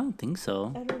 I don't think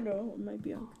so. I don't know. It might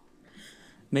be on.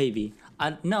 Maybe.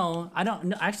 I don't. No, I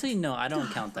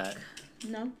don't count that.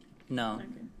 No? No. Okay.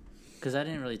 Because I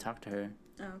didn't really talk to her.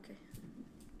 Oh, okay.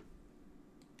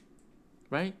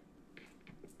 Right?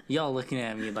 Y'all looking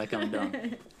at me like I'm dumb.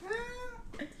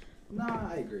 Nah,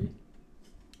 I agree.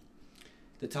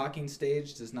 The talking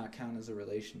stage does not count as a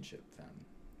relationship, fam.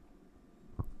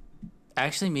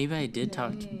 Actually, maybe I did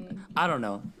talk to... I don't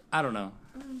know. I don't know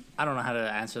how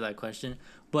to answer that question.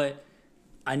 But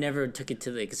I never took it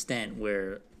to the extent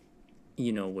where,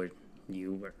 where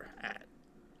you were at,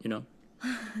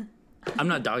 I'm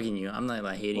not dogging you. I'm not,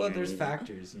 like, hating you. Well, there's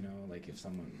factors, like if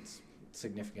someone's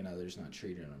significant other's not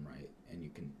treating them right, and you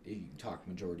talk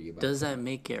majority about Does that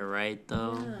make it right,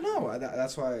 though? Yeah. No,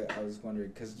 that's why I was wondering,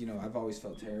 because, I've always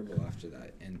felt terrible after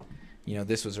that, and,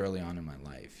 this was early on in my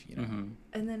life, Mm-hmm.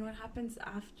 And then what happens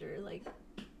after, like...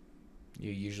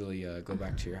 You usually go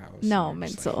back to your house. No, and you're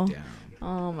just, mental. like, damn.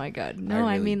 Oh, my God. No, really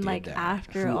I mean, did like, that.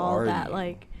 after Who all are that, you?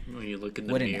 like... When you look in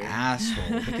the What mirror. an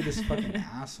asshole. Look at this fucking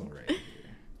asshole right here.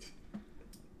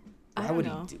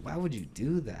 Why would you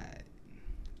do that?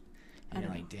 And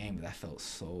you're like, damn, but that felt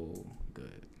so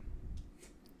good.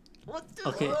 What the...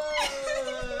 Okay.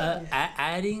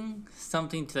 Adding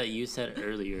something to that you said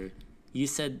earlier, you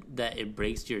said that it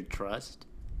breaks your trust.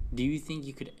 Do you think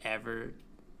you could ever,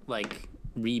 like,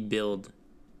 rebuild,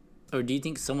 or do you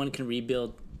think someone can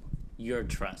rebuild your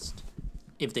trust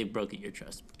if they've broken your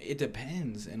trust? It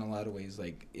depends in a lot of ways.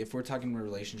 Like, if we're talking about a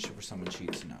relationship where someone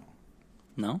cheats, no.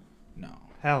 No? No.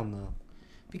 Hell no.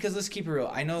 Because let's keep it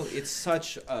real. I know it's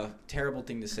such a terrible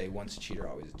thing to say, once a cheater,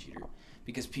 always a cheater.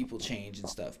 Because people change and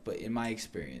stuff. But in my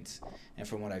experience, and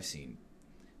from what I've seen,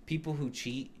 people who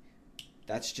cheat,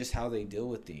 that's just how they deal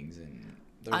with things. And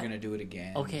they're going to do it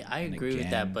again. Okay, I agree with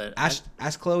that, but...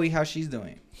 Ask Chloe how she's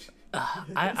doing.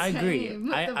 I agree.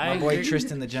 My boy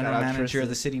Tristan, the general Shout out manager Tristan. of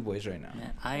the City Boys right now.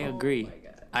 I agree.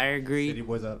 I agree. City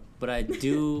boys up. But I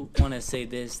do want to say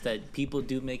this, that people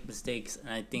do make mistakes, and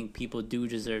I think people do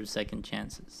deserve second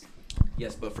chances.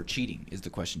 Yes, but for cheating is the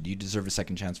question. Do you deserve a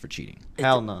second chance for cheating?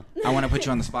 Hell no. I want to put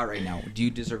you on the spot right now. Do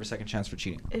you deserve a second chance for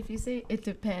cheating? If you say it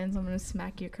depends, I'm going to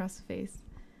smack you across the face.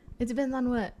 It depends on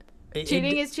what?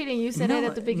 Cheating is cheating. You said it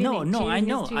at the beginning. No, I Cheating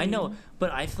is know, I know. cheating.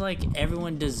 But I feel like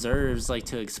everyone deserves like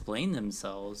to explain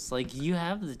themselves. Like you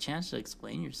have the chance to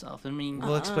explain yourself. I mean,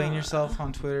 Well, explain yourself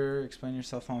on Twitter. Explain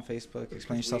yourself on Facebook.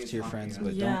 Explain yourself to your friends,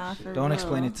 but Yeah, for don't real.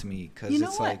 explain it to me because You know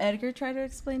it's what like Edgar tried to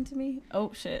explain to me?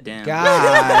 Oh shit. damn.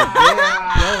 God.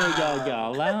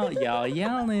 Y'all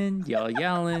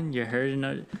yelling. You're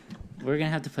hurting. We're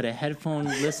gonna have to put a headphone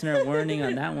listener warning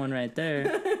on that one right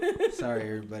there. Sorry,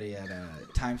 everybody. At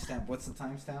timestamp. What's the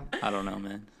timestamp? I don't know,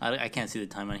 man. I can't see the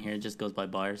time on here. It just goes by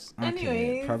bars.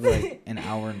 Anyways. probably like an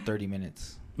hour and 30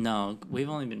 minutes. No, we've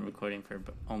only been recording for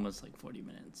almost like 40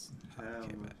 minutes.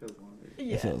 Okay, but feels longer.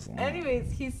 Yeah. feels long.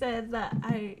 Anyways, he said that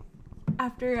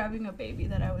after having a baby,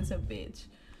 that I was a bitch,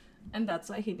 and that's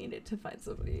why he needed to find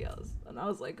somebody else. And I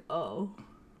was like, oh,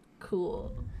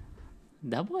 cool.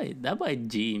 That boy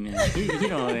G, man. He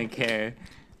don't even care.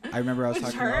 I remember I was Which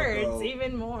talking to a hurts girl.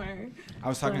 even more. I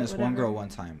was talking to But this one girl whatever. one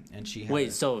time, and she had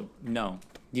Wait, so no,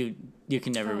 you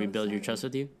can never Oh, rebuild your sorry. trust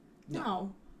with you.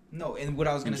 No. No, and what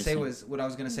I was gonna say Interesting. was what I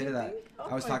was gonna say to that. Oh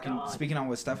I was my talking, God. speaking on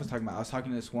what Steph was talking about. I was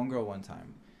talking to this one girl one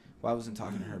time. Well, I wasn't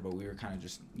talking to her, but we were kind of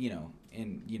just,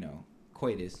 in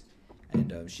coitus,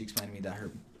 and she explained to me that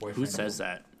her boyfriend. Who says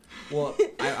that? Well,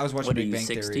 I was watching What are Big you, Bang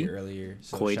 60? Theory earlier,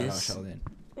 so Coitus? shout out Sheldon.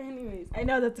 Anyways, I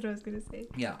know that's what I was gonna say.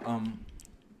 Yeah.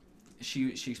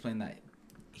 She explained that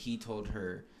he told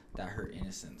her that her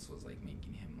innocence was like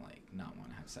making him like not want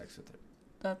to have sex with her.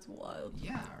 That's wild.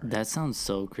 Yeah. Right? That sounds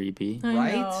so creepy.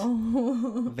 Right? I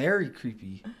know. Very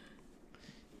creepy.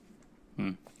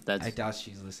 That's I doubt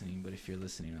she's listening, but if you're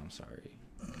listening, I'm sorry.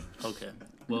 okay.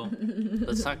 Well,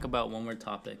 let's talk about one more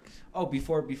topic. Oh,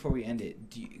 before we end it,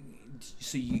 do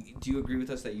you agree with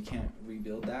us that you can't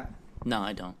rebuild that? No,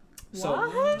 I don't. So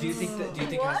What? do you think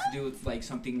it has to do with like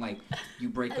something like you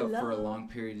break up for a Hello? long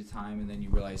period of time and then you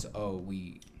realize, oh,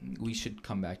 we should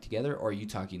come back together, or are you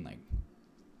talking like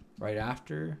right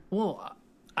after? Well,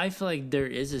 I feel like there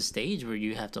is a stage where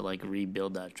you have to like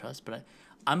rebuild that trust, but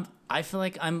I feel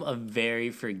like I'm a very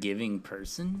forgiving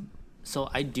person, so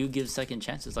I do give second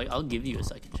chances. Like I'll give you a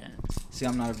second chance. See,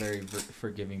 I'm not a very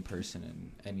forgiving person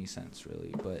in any sense,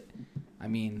 really. But I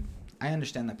mean, I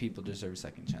understand that people deserve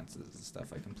second chances and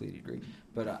stuff. I completely agree.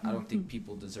 But I don't think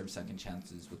people deserve second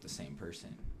chances with the same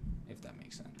person, if that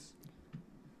makes sense.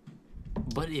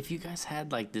 But if you guys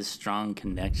had like this strong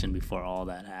connection before all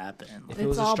that happened, If it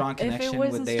was a strong connection,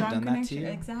 would they have done that to you?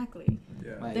 Exactly.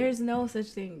 Yeah. Like- There's no such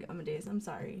thing, Amadeus. I'm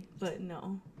sorry, but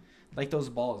no. Like those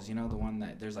balls, the one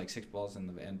that there's like 6 balls and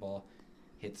the end ball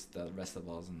hits the rest of the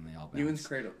balls and they all bounce. Ewan's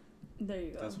cradle. There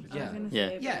you go. That's what- I was Yeah. gonna Yeah.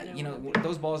 say, but Yeah, I didn't wanna do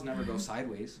those balls never go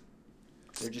sideways.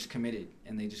 They're just committed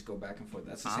and they just go back and forth.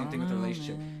 That's the same thing with a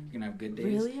relationship. You can have good days.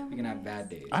 Really, You can have bad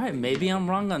days. all right, but you maybe can I'm have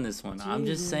wrong on this one. I'm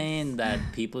just Jesus. saying that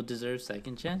people deserve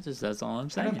second chances. That's all I'm I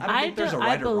saying. don't think there's a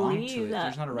right or wrong to believe it. that.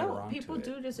 There's not a right no, or wrong to people it.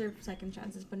 do deserve second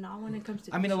chances, but not when it comes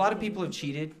to. I mean, a lot of cheating. people have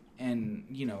cheated, and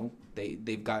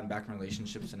they've gotten back in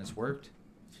relationships, and it's worked.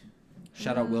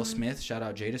 Shout out Will Smith. Shout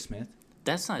out Jada Smith.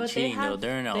 That's not But they cheating though. have-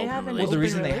 They're in an they open have an Well, the relationship.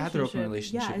 reason they had their open Yeah,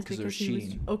 relationship is because there was he was-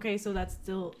 cheating. Okay, so that's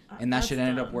still. And that that's should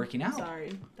end up dumb. working out.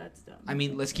 Sorry, that's dumb. I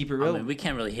mean, let's keep it I real. mean, we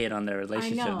can't really hate on their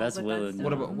relationship. know, That's but Will that's and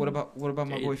dumb. what about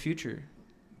my Jade. boy Future?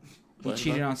 He What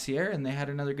cheated about- on Sierra, and they had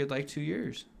another good 2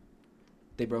 years.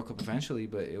 They broke up eventually,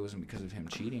 but it wasn't because of him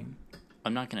cheating.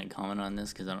 I'm not gonna comment on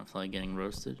this because I don't feel like getting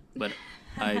roasted. But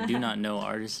I do not know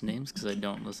artist names because I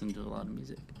don't listen to a lot of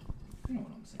music. You know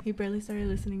what I'm saying? He barely started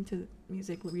listening to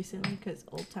music recently because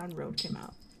Old Town Road came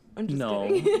out. I'm just No.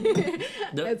 kidding.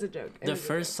 The- That's a joke. It The was a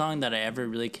first joke. song that I ever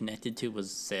really connected to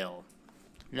was "Sail."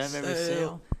 Did I ever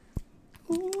Sail?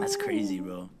 That's crazy,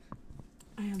 bro.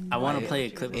 I want to play a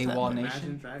clip of AWOL that.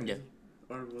 Nation? Yeah.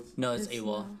 Or was No, it's It's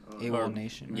AWOL. AWOL Or-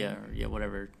 Nation. Right? Yeah, yeah,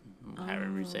 whatever. However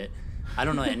you Oh. say it. I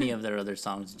don't know any of their other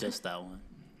songs, just that one.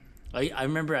 I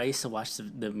remember I used to watch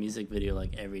the music video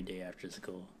like every day after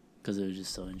school because it was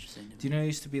just so interesting. To Do you know it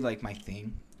used to be like my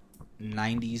thing?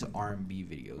 90s R&B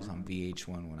videos on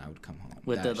VH1 when I would come home.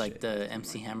 With That the like shit. the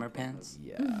MC Hammer pants.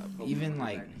 Yeah, even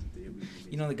like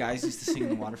the guys used to sing in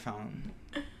the water fountain.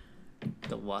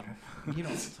 The water. You know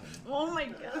what I'm talking about. Oh my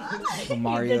god. The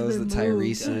Marios, the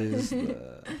Tyrese's. Tyreses,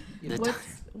 the The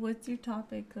What's your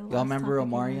topic? y'all remember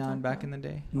Omarion back in the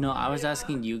day? No, I was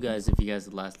asking you guys if you guys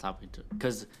had the last topic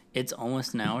because it's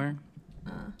almost an hour.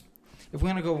 If we're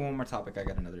gonna go one more topic, I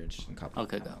got another interesting topic.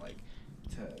 Okay, kinda go. like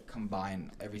to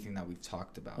combine everything that we've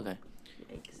talked about. Okay.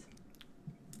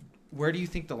 Where do you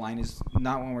think the line is?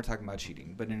 Not when we're talking about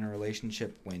cheating, but in a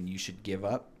relationship when you should give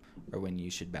up or when you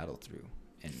should battle through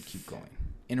and keep going.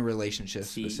 In a relationship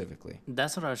See, specifically.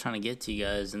 That's what I was trying to get to you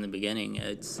guys in the beginning.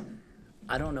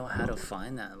 I don't know how to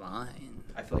find that line.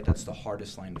 I feel like that's the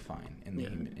hardest line to find in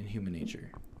Yeah. human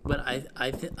nature. But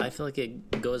I feel like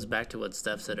it goes back to what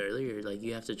Steph said earlier. Like,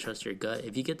 you have to trust your gut.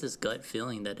 If you get this gut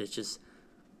feeling that it's just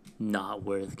not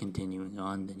worth continuing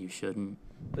on, then you shouldn't.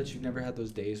 But you've never had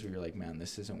those days where you're like, man,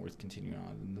 this isn't worth continuing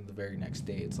on. And then the very next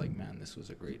day, it's like, man, this was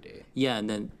a great day. Yeah, and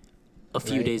then a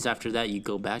few Right. days after that, you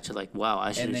go back to like, wow,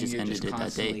 I should And have then just you're ended just it that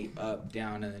constantly day. up,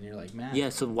 down, and then you're like, man. Yeah,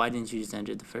 so why didn't you just end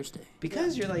it the first day?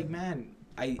 Because you're like, man,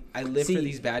 I live See- for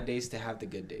these bad days to have the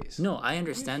good days. No, I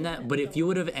understand that, but if you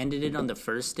would have ended it on the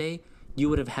first day, you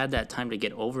would have had that time to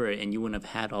get over it, and you wouldn't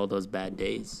have had all those bad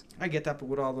days. I get that, but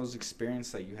what all those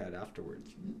experiences that you had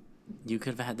afterwards? You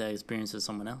could have had that experience with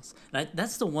someone else.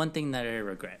 That's the one thing that I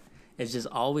regret. It's just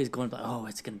always going like, oh,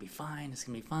 it's gonna be fine, it's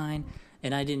gonna be fine,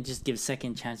 and I didn't just give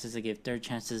second chances. I gave third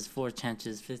chances, fourth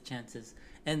chances, fifth chances,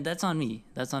 and that's on me.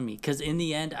 That's on me. Because in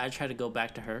the end, I tried to go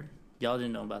back to her. Y'all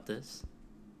didn't know about this.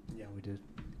 Yeah, we did.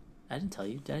 I didn't tell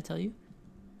you. Did I tell you?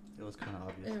 It was kind of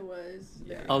obvious. It was.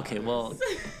 Yeah. Okay, well,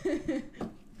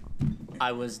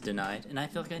 I was denied, and I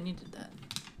feel like I needed that.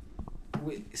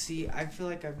 See, I feel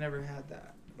like I've never had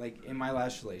that. Like, in my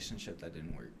last relationship, that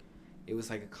didn't work. It was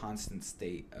like a constant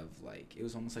state of, like, it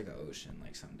was almost like an ocean.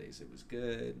 Like, some days it was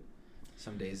good.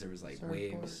 Some days there was, like, Surfboard.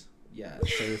 waves. Yeah,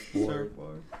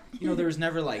 surfboard. You know, there was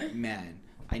never, like, man,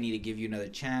 I need to give you another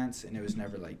chance. And it was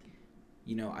never, like,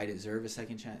 you know, I deserve a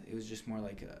second chance. It was just more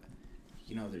like a,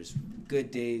 you know, there's good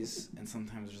days, and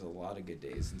sometimes there's a lot of good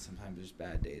days, and sometimes there's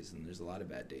bad days, and there's a lot of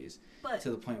bad days. But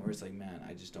To the point where it's like, man,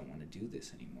 I just don't want to do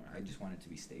this anymore. I just want it to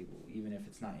be stable, even if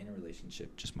it's not in a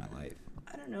relationship, just my life.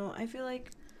 I don't know. I feel like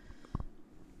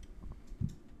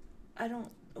I don't.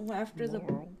 After the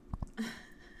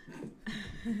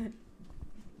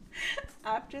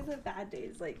after the bad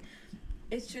days, like,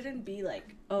 it shouldn't be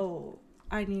like, oh,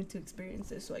 I need to experience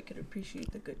this so I could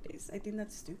appreciate the good days. I think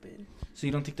that's stupid. So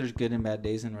you don't think there's good and bad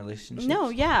days in relationships? No,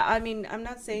 yeah. I mean, I'm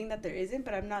not saying that there isn't,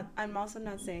 but I'm also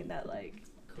not saying that, like,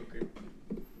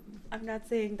 I'm not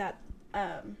saying that.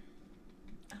 Oh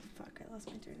fuck! I lost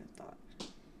my train of thought.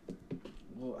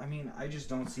 Well, I mean, I just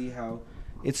don't see how.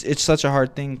 It's such a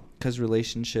hard thing because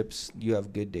relationships, you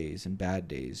have good days and bad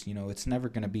days. You know, it's never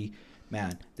gonna be,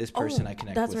 man, this person I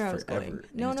connect that's with where I was forever. going. And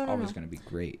No, it's no, no, always no. gonna be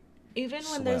great. Even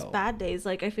when there's Swell. bad days,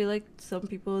 like, I feel like some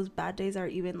people's bad days are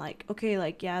even like, okay,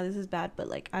 like, yeah, this is bad, but,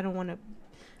 like, I don't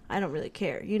really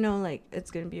care, you know, like,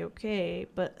 it's gonna be okay.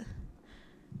 But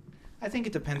I think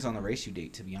it depends on the race you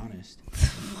date, to be honest.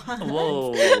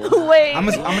 Whoa. wait,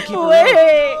 I'ma keep it real.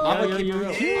 wait. I'm Yo, gonna keep it yo,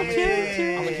 real. yo. I'm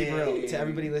gonna keep it real. To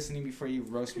everybody listening, before you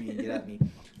roast me and get at me,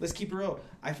 let's keep it real.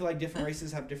 I feel like different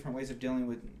races have different ways of dealing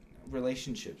with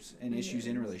relationships and issues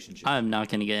in relationships. I'm not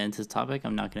going to get into this topic.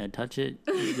 I'm not going to touch it.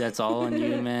 That's all on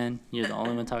you, man. You're the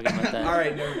only one talking about that. All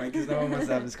right, never mind, because no one wants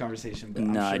to have this conversation. But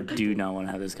No, I I'm sure do people, not want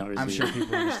to have this conversation. I'm sure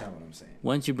people understand what I'm saying.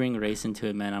 Once you bring race into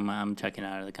it, man, I'm checking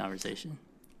out of the conversation.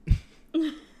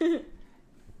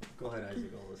 Go ahead,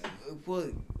 Isaac. I'll listen. Well,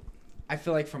 I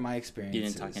feel like from my You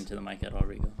experiences. didn't talk into the mic at all,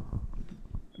 Rigo.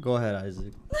 Go ahead,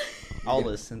 Isaac. I'll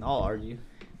listen. I'll argue.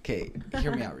 Okay,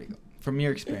 hear me out, Rigo. From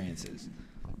your experiences,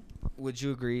 would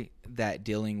you agree that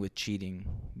dealing with cheating,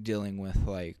 dealing with,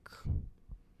 like,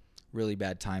 really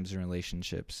bad times in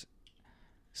relationships,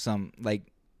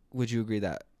 would you agree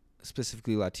that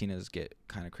specifically Latinas get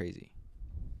kind of crazy?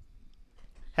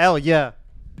 Hell yeah.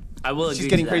 I will agree. She's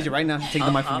getting to crazy that. right now. Take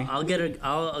the mic from me.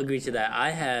 I'll agree to that.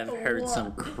 I have heard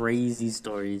some crazy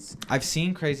stories. I've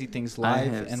seen crazy things I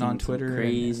live have and seen on some Twitter.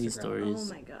 crazy and Instagram.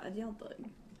 stories. Oh my god, y'all bug.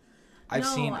 I've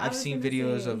No, seen I I've was seen gonna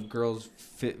videos say- of girls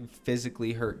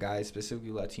physically hurt guys,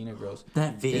 specifically Latina girls.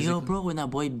 That video, Physically- bro, when that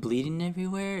boy bleeding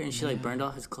everywhere and she like burned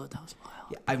all his clothes. That was wild.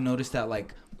 Yeah, I've noticed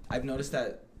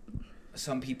that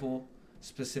some people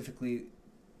specifically,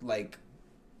 like,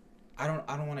 I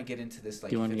don't want to get into this. Like,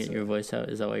 Do you want if to it's get your voice out?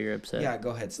 Is that why you're upset? Yeah, go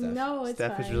ahead, Steph. No, it's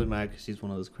Steph fine. is really mad because she's one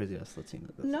of those crazy ass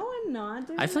Latinas. No, I'm not.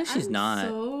 Dude. I feel like she's I'm not.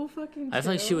 So fucking. I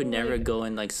feel like she would chill, never like- go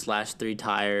and like slash 3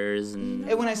 tires and.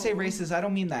 And when I say No. races, I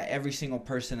don't mean that every single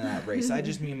person in that race. I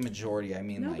just mean majority. I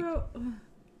mean, No, like, bro.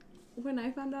 When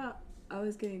I found out I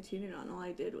was getting cheated on, all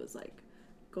I did was, like,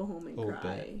 go home and Oh, cry.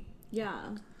 bet.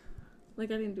 Yeah,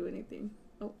 like, I didn't do anything.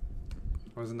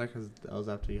 Wasn't that because that was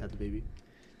after you had the baby?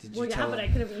 did you Well, yeah, tell but I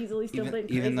could have easily still even- been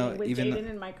crazy even though- with even Jaden though-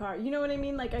 in my car. You know what I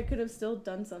mean? Like, I could have still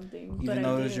done something. but even I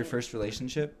though it was your didn't. first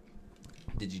relationship,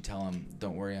 did you tell him,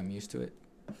 "Don't worry, I'm used to it"?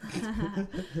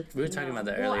 We were talking No. about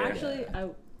that well, earlier. actually, I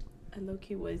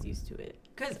low-key was used to it.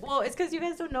 It's because you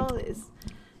guys don't know this.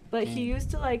 But he used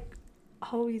to, like,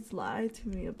 always lie to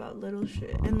me about little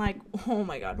shit. And, like, oh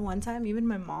my god, one time, even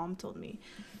my mom told me.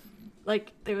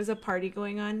 Like, there was a party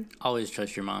going on. Always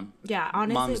trust your mom. Yeah,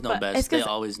 honestly. Moms know but best. it's They 'cause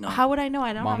always know. How would I know?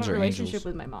 I don't Moms have a are relationship angels.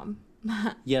 with my mom.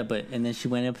 Yeah, but and then she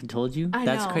went up and told you. I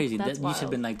That's know, crazy. that's You should have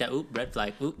wild. been like that. Oop, red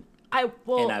flag. Oop,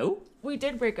 Well, and oop. we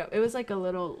did break up. It was like a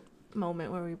little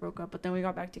moment where we broke up, but then we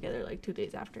got back together like 2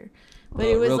 days after. But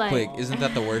it was real like, quick, isn't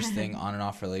that the worst thing on and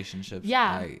off relationships? yeah,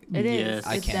 I, it is. Yes.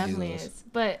 I It can't do definitely those. is.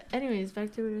 But anyways,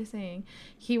 back to what I was saying.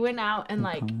 He went out and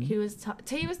like he was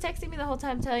texting me the whole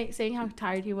time, saying how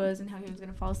tired he was and how he was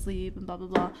gonna fall asleep and blah blah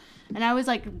blah. And I was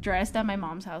like dressed at my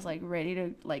mom's house, like ready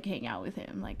to like hang out with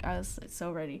him. Like I was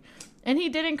so ready, and he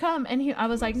didn't come. And I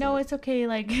was like, no, it's okay.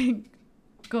 Like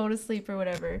go to sleep or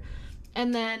whatever.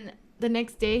 And then the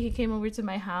next day he came over to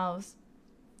my house.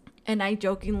 And I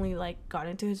jokingly like got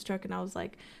into his truck and I was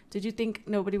like, "Did you think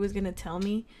nobody was gonna tell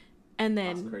me?" And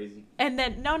then, crazy. and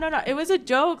then no, it was a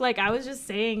joke. Like I was just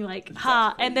saying, like,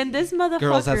 ha. And then this motherfucker.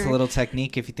 Girls, that's a little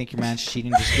technique. If you think your man's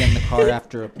cheating, just get in the car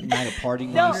after a night of partying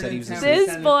when No, he said he was asleep.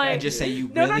 this boy. And just say you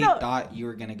No, really no. thought you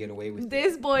were gonna get away with it.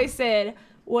 This boy said,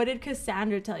 "What did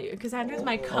Cassandra tell you?" Cassandra's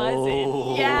my cousin.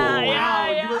 Oh.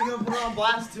 Yeah. You really gonna put her on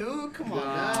blast too? Come on.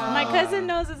 Now. My cousin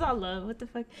knows it's all love. What the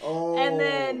fuck? Oh. And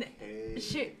then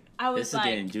okay. I was This is like,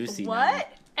 getting juicy now. "What?"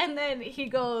 And then he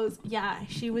goes, "Yeah,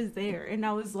 she was there." And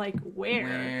I was like,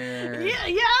 "Where?"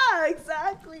 Yeah,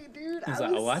 exactly, dude. He's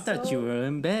like, oh, I thought you were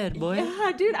in bed, boy.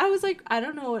 Yeah, dude. I was like, I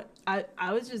don't know. I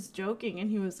was just joking,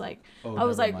 and he was like, Oh, I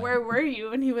was never like, mind. where were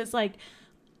you? And he was like,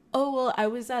 oh well, I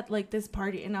was at like this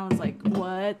party, and I was like,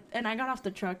 what? And I got off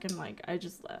the truck and like I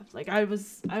just left. Like I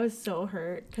was so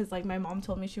hurt because like my mom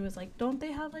told me, she was like, don't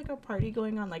they have like a party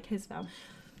going on, like his family?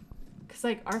 Because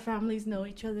like our families know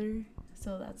each other,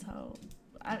 so that's how.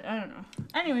 I don't know.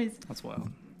 Anyways. That's wild.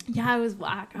 Yeah, I was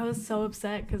whack. I was so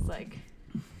upset because, like...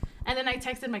 And then I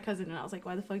texted my cousin, and I was like,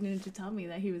 why the fuck didn't you tell me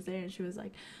that he was there? And she was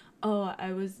like, oh,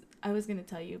 I was going to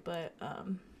tell you, but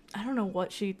I don't know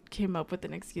what she came up with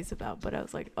an excuse about, but I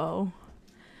was like, oh,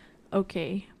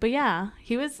 okay. But yeah,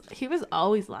 he was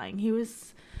always lying. He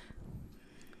was...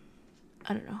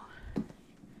 I don't know.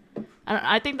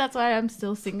 I think that's why I'm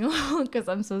still single, because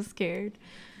I'm so scared.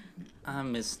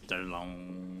 I'm Mr.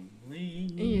 Lonely.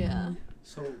 Yeah.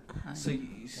 So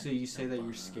you say that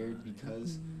you're scared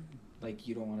because, like,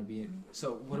 you don't want to be in.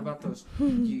 So what about those?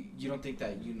 You don't think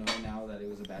that you know now that it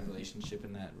was a bad relationship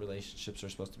and that relationships are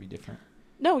supposed to be different?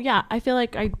 No, yeah, I feel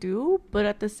like I do, but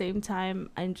at the same time,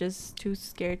 I'm just too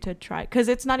scared to try. Because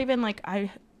it's not even like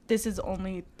this is the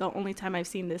only time I've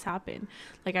seen this happen.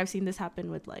 Like, I've seen this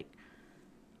happen with, like,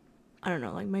 I don't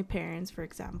know, like my parents, for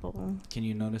example. Can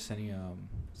you notice any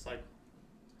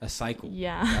a cycle?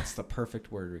 Yeah. That's the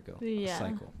perfect word, Rico. Yeah. A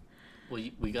cycle. Well,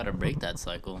 we gotta break that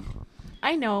cycle.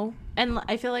 I know. And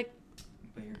I feel like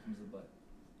But here comes the butt.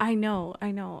 I know.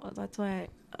 That's why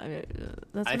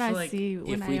that's I when feel I like see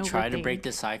when if we try to overthink. break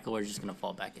the cycle, we're just gonna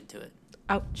fall back into it.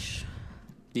 Ouch.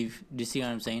 Do you see what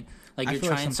I'm saying? Like, I you're feel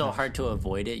like trying so sometimes- hard to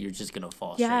avoid it, you're just gonna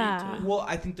fall Yeah. straight into it. Well,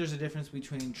 I think there's a difference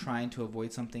between trying to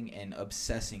avoid something and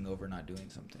obsessing over not doing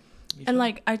something. You And feel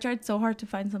like I tried so hard to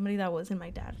find somebody that wasn't my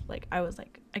dad. Like I was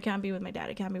like, I can't be with my dad.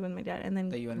 And then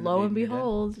That you ended up lo and dating your dad?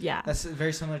 behold, yeah. That's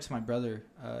very similar to my brother.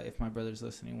 If my brother's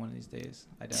listening one of these days,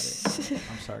 I doubt it.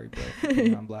 I'm sorry, bro. For putting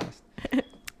you on blast.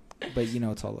 But you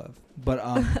know it's all love. But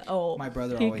Oh, my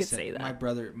brother he always could said say that. my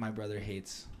brother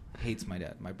hates my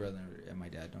dad. My brother and my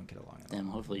dad don't get along at all. Damn,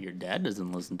 hopefully your dad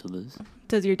doesn't listen to this.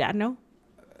 Does your dad know?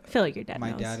 I feel like your dad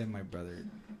My knows. dad and my brother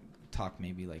talk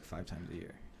maybe like 5 times a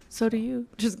year. So do you.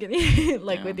 Just kidding.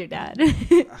 Like Yeah. with your dad.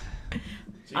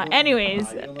 So you Anyways.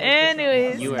 don't let her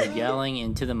Anyways. push You you are on yelling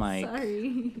into the mic. Sorry.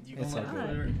 You It's gonna like-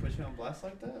 let her push you on blast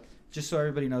like that? Just so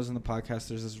everybody knows in the podcast,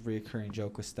 there's this reoccurring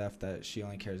joke with Steph that she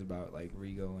only cares about like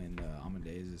Rigo and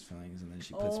Amadeus' feelings, and then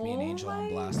she puts me and Angel on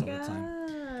blast all the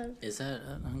time. Is that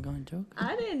an ongoing joke?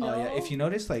 I didn't know. Oh yeah, if you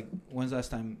notice, like, when's the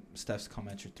last time Steph's come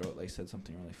at your throat, like, said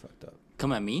something really fucked up?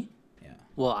 Come at me? Yeah,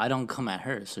 Well, I don't come at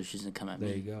her, so she doesn't come at there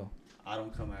me. you go. I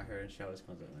don't come at her and she always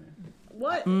comes at me.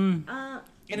 What? Mm.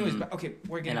 Anyways, but, okay,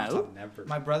 we're getting And off I- topic. Never.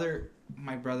 My brother,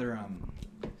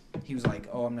 he was like,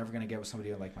 oh, I'm never gonna get with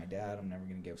somebody like my dad. I'm never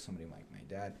gonna get with somebody like my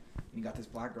dad. And he got this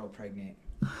black girl pregnant,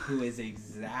 who is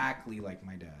exactly like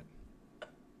my dad.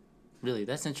 Really,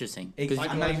 that's interesting. I'm 'Cause not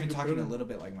even Psychological talking a proof. little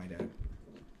bit like my dad.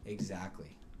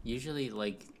 Exactly. usually,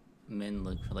 like, men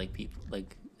look for, like, people,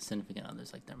 like, significant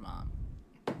others, like their mom.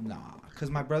 Nah, because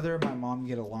my brother and my mom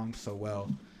get along so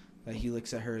well that he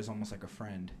looks at her as almost like a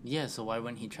friend. Yeah, so why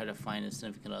wouldn't he try to find a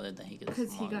significant other that he could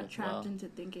Because he along got with trapped well? into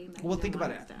thinking that. Well, he think didn't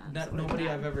about want it. his dad, so Nobody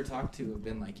his I've dad- ever talked to have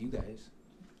been like you guys.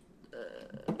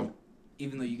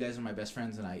 Even though you guys are my best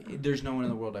friends, and there's no one in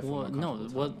the world I feel Well, more no,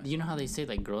 comfortable well, talking with. you know how they say,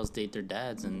 like, girls date their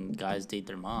dads and guys date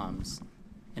their moms,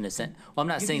 in a sense. Well, I'm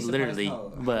not You'd be saying surprised literally,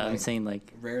 how, but I'm like, saying,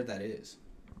 like, rare that is.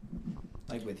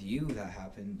 Like with you, that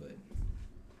happened,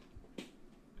 but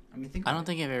I mean, think. I don't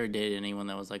think I've ever dated anyone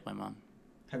that was like my mom.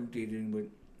 Have you dated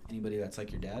anybody that's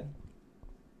like your dad?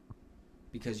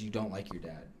 Because you don't like your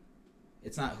dad.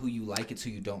 It's not who you like; it's who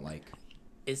you don't like.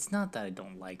 It's not that I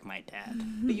don't like my dad.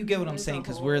 But you get what I'm There's saying, a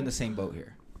because whole- we're in the same boat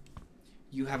here.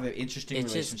 You have an interesting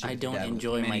It's relationship. just I with your don't dad with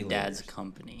enjoy my many dad's layers.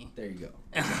 company. There you go.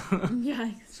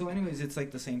 Yikes. So, anyways, it's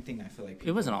like the same thing. I feel like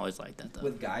It wasn't always like that though.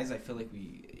 with guys. I feel like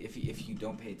if you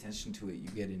don't pay attention to it, you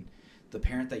get in the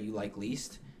parent that you like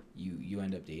least. You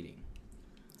end up dating.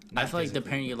 I Not feel like the physically,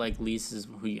 parent you but- like least is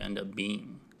who you end up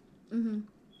being. Mm-hmm.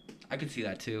 I could see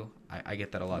that too. I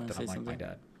get that a lot. Wanna That I'm say like my something?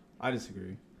 dad. I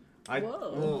disagree. Whoa.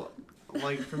 Well,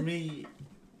 like for me,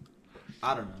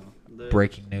 I don't know.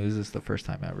 Breaking news is the first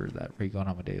time ever that Rigo and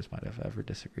Amadeus might have ever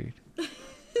disagreed.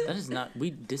 That is not.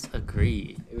 We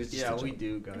disagree. It was just Yeah, a we joke.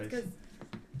 do, guys. Because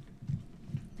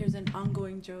there's an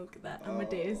ongoing joke that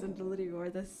Amadeus and Lirio are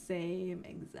the same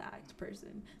exact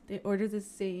person. They order the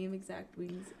same exact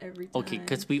wings every time. Okay,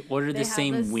 because we ordered They the have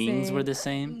same the wings were same- the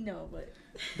same. No, but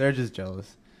They're just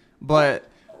jealous. But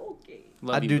okay.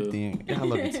 Love I you, do boo. think. Yeah, I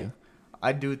love you too.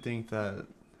 I do think that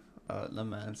the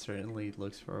man certainly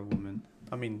looks for a woman.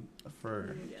 I mean,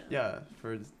 for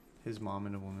for his mom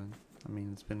and a woman. I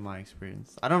mean, it's been my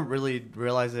experience. I don't really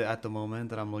realize it at the moment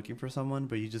that I'm looking for someone,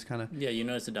 but you just kind of Yeah, you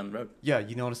notice it down the road.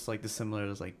 you notice like the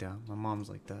similarities. Like, damn, my mom's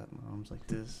like that. My mom's like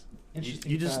this.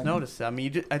 Interesting You just fact. notice it. I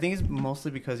mean, I think it's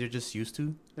mostly because you're just used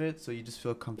to it, so you just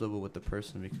feel comfortable with the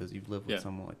person because you've lived with Yeah.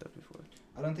 someone like that before.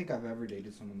 I don't think I've ever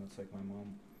dated someone that's like my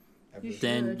mom. Ever. You should.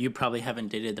 Then Good. you probably haven't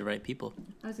dated the right people.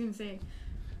 I was gonna say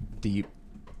Deep.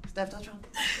 Steph, touch on.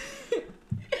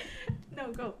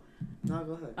 No, go. No,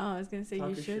 go ahead. Oh, I was gonna say Talk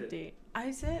you your should shit. date. I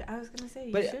was gonna say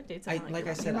you But should date I someone like I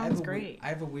your said, mom. I Your have, mom's great. I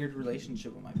have a weird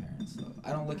relationship with my parents. Though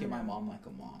I don't look at my mom like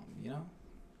a mom. You know.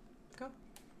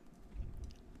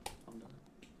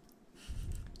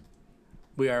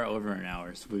 We are over an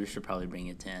hour, so we should probably bring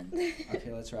it to end.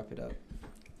 Okay, let's wrap it up.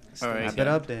 All right, Wrap guys. it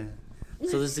up then.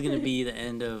 So this is gonna be the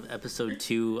end of episode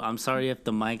 2. I'm sorry if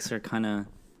the mics are kind of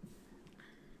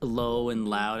low and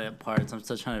loud at parts. I'm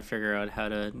still trying to figure out how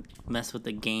to mess with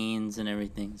the gains and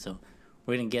everything. So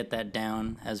we're gonna get that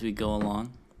down as we go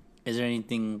along. Is there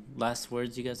anything last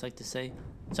words you guys like to say?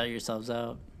 Shout yourselves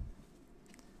out.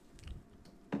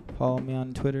 Follow me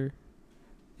on Twitter,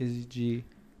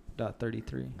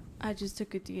 izzyg.33. I just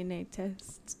took a DNA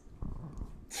test.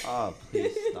 Oh,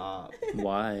 please stop.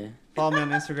 Why? Follow me on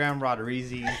Instagram,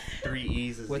 Rodrizi, 3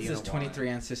 E's. is What's the this other 23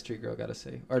 ancestry girl got to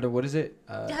say? Or what is it?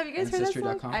 Have you guys heard that song?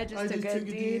 Ancestry.com? I just took a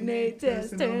DNA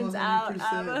test. Turns out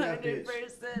I'm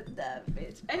 100% that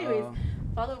bitch. Anyways,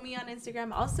 follow me on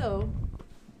Instagram. Also,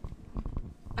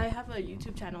 I have a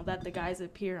YouTube channel that the guys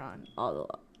appear on.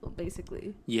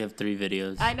 Basically, You have 3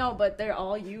 videos. I know, but they're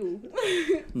all you.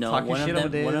 No, Talking one of shit them.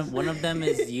 Amadeus. One of them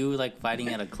is you like fighting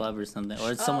at a club or something,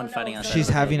 or it's someone no, fighting outside. She's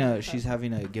of a club.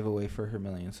 having a giveaway for her 1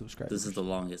 million subscribers. This is the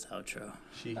longest outro.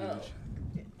 She huge. Oh.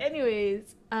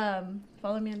 Anyways,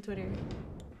 follow me on Twitter.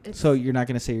 It's, So you're not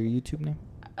gonna say your YouTube name?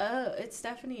 it's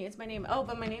Stephanie. It's my name. Oh,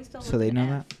 but my name's spelled So with they an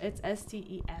know F. It's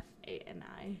Stefani.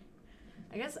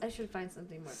 I guess I should find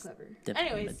something more clever.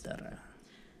 Anyways,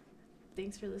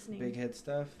 thanks for listening. Big head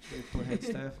stuff, big forehead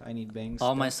stuff. I need bangs.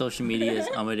 All my social media is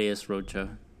Amadeus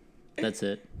Rocha. That's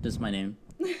it. Just my name.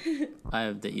 I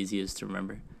have the easiest to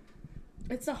remember.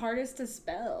 It's the hardest to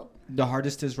spell. The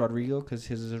hardest is Rodrigo because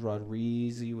his is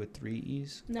Rodrizi with 3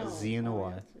 E's. No. A Z and a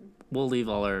Y. We'll leave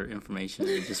all our information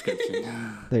in the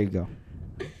description. There you go.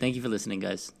 Thank you for listening,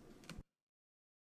 guys.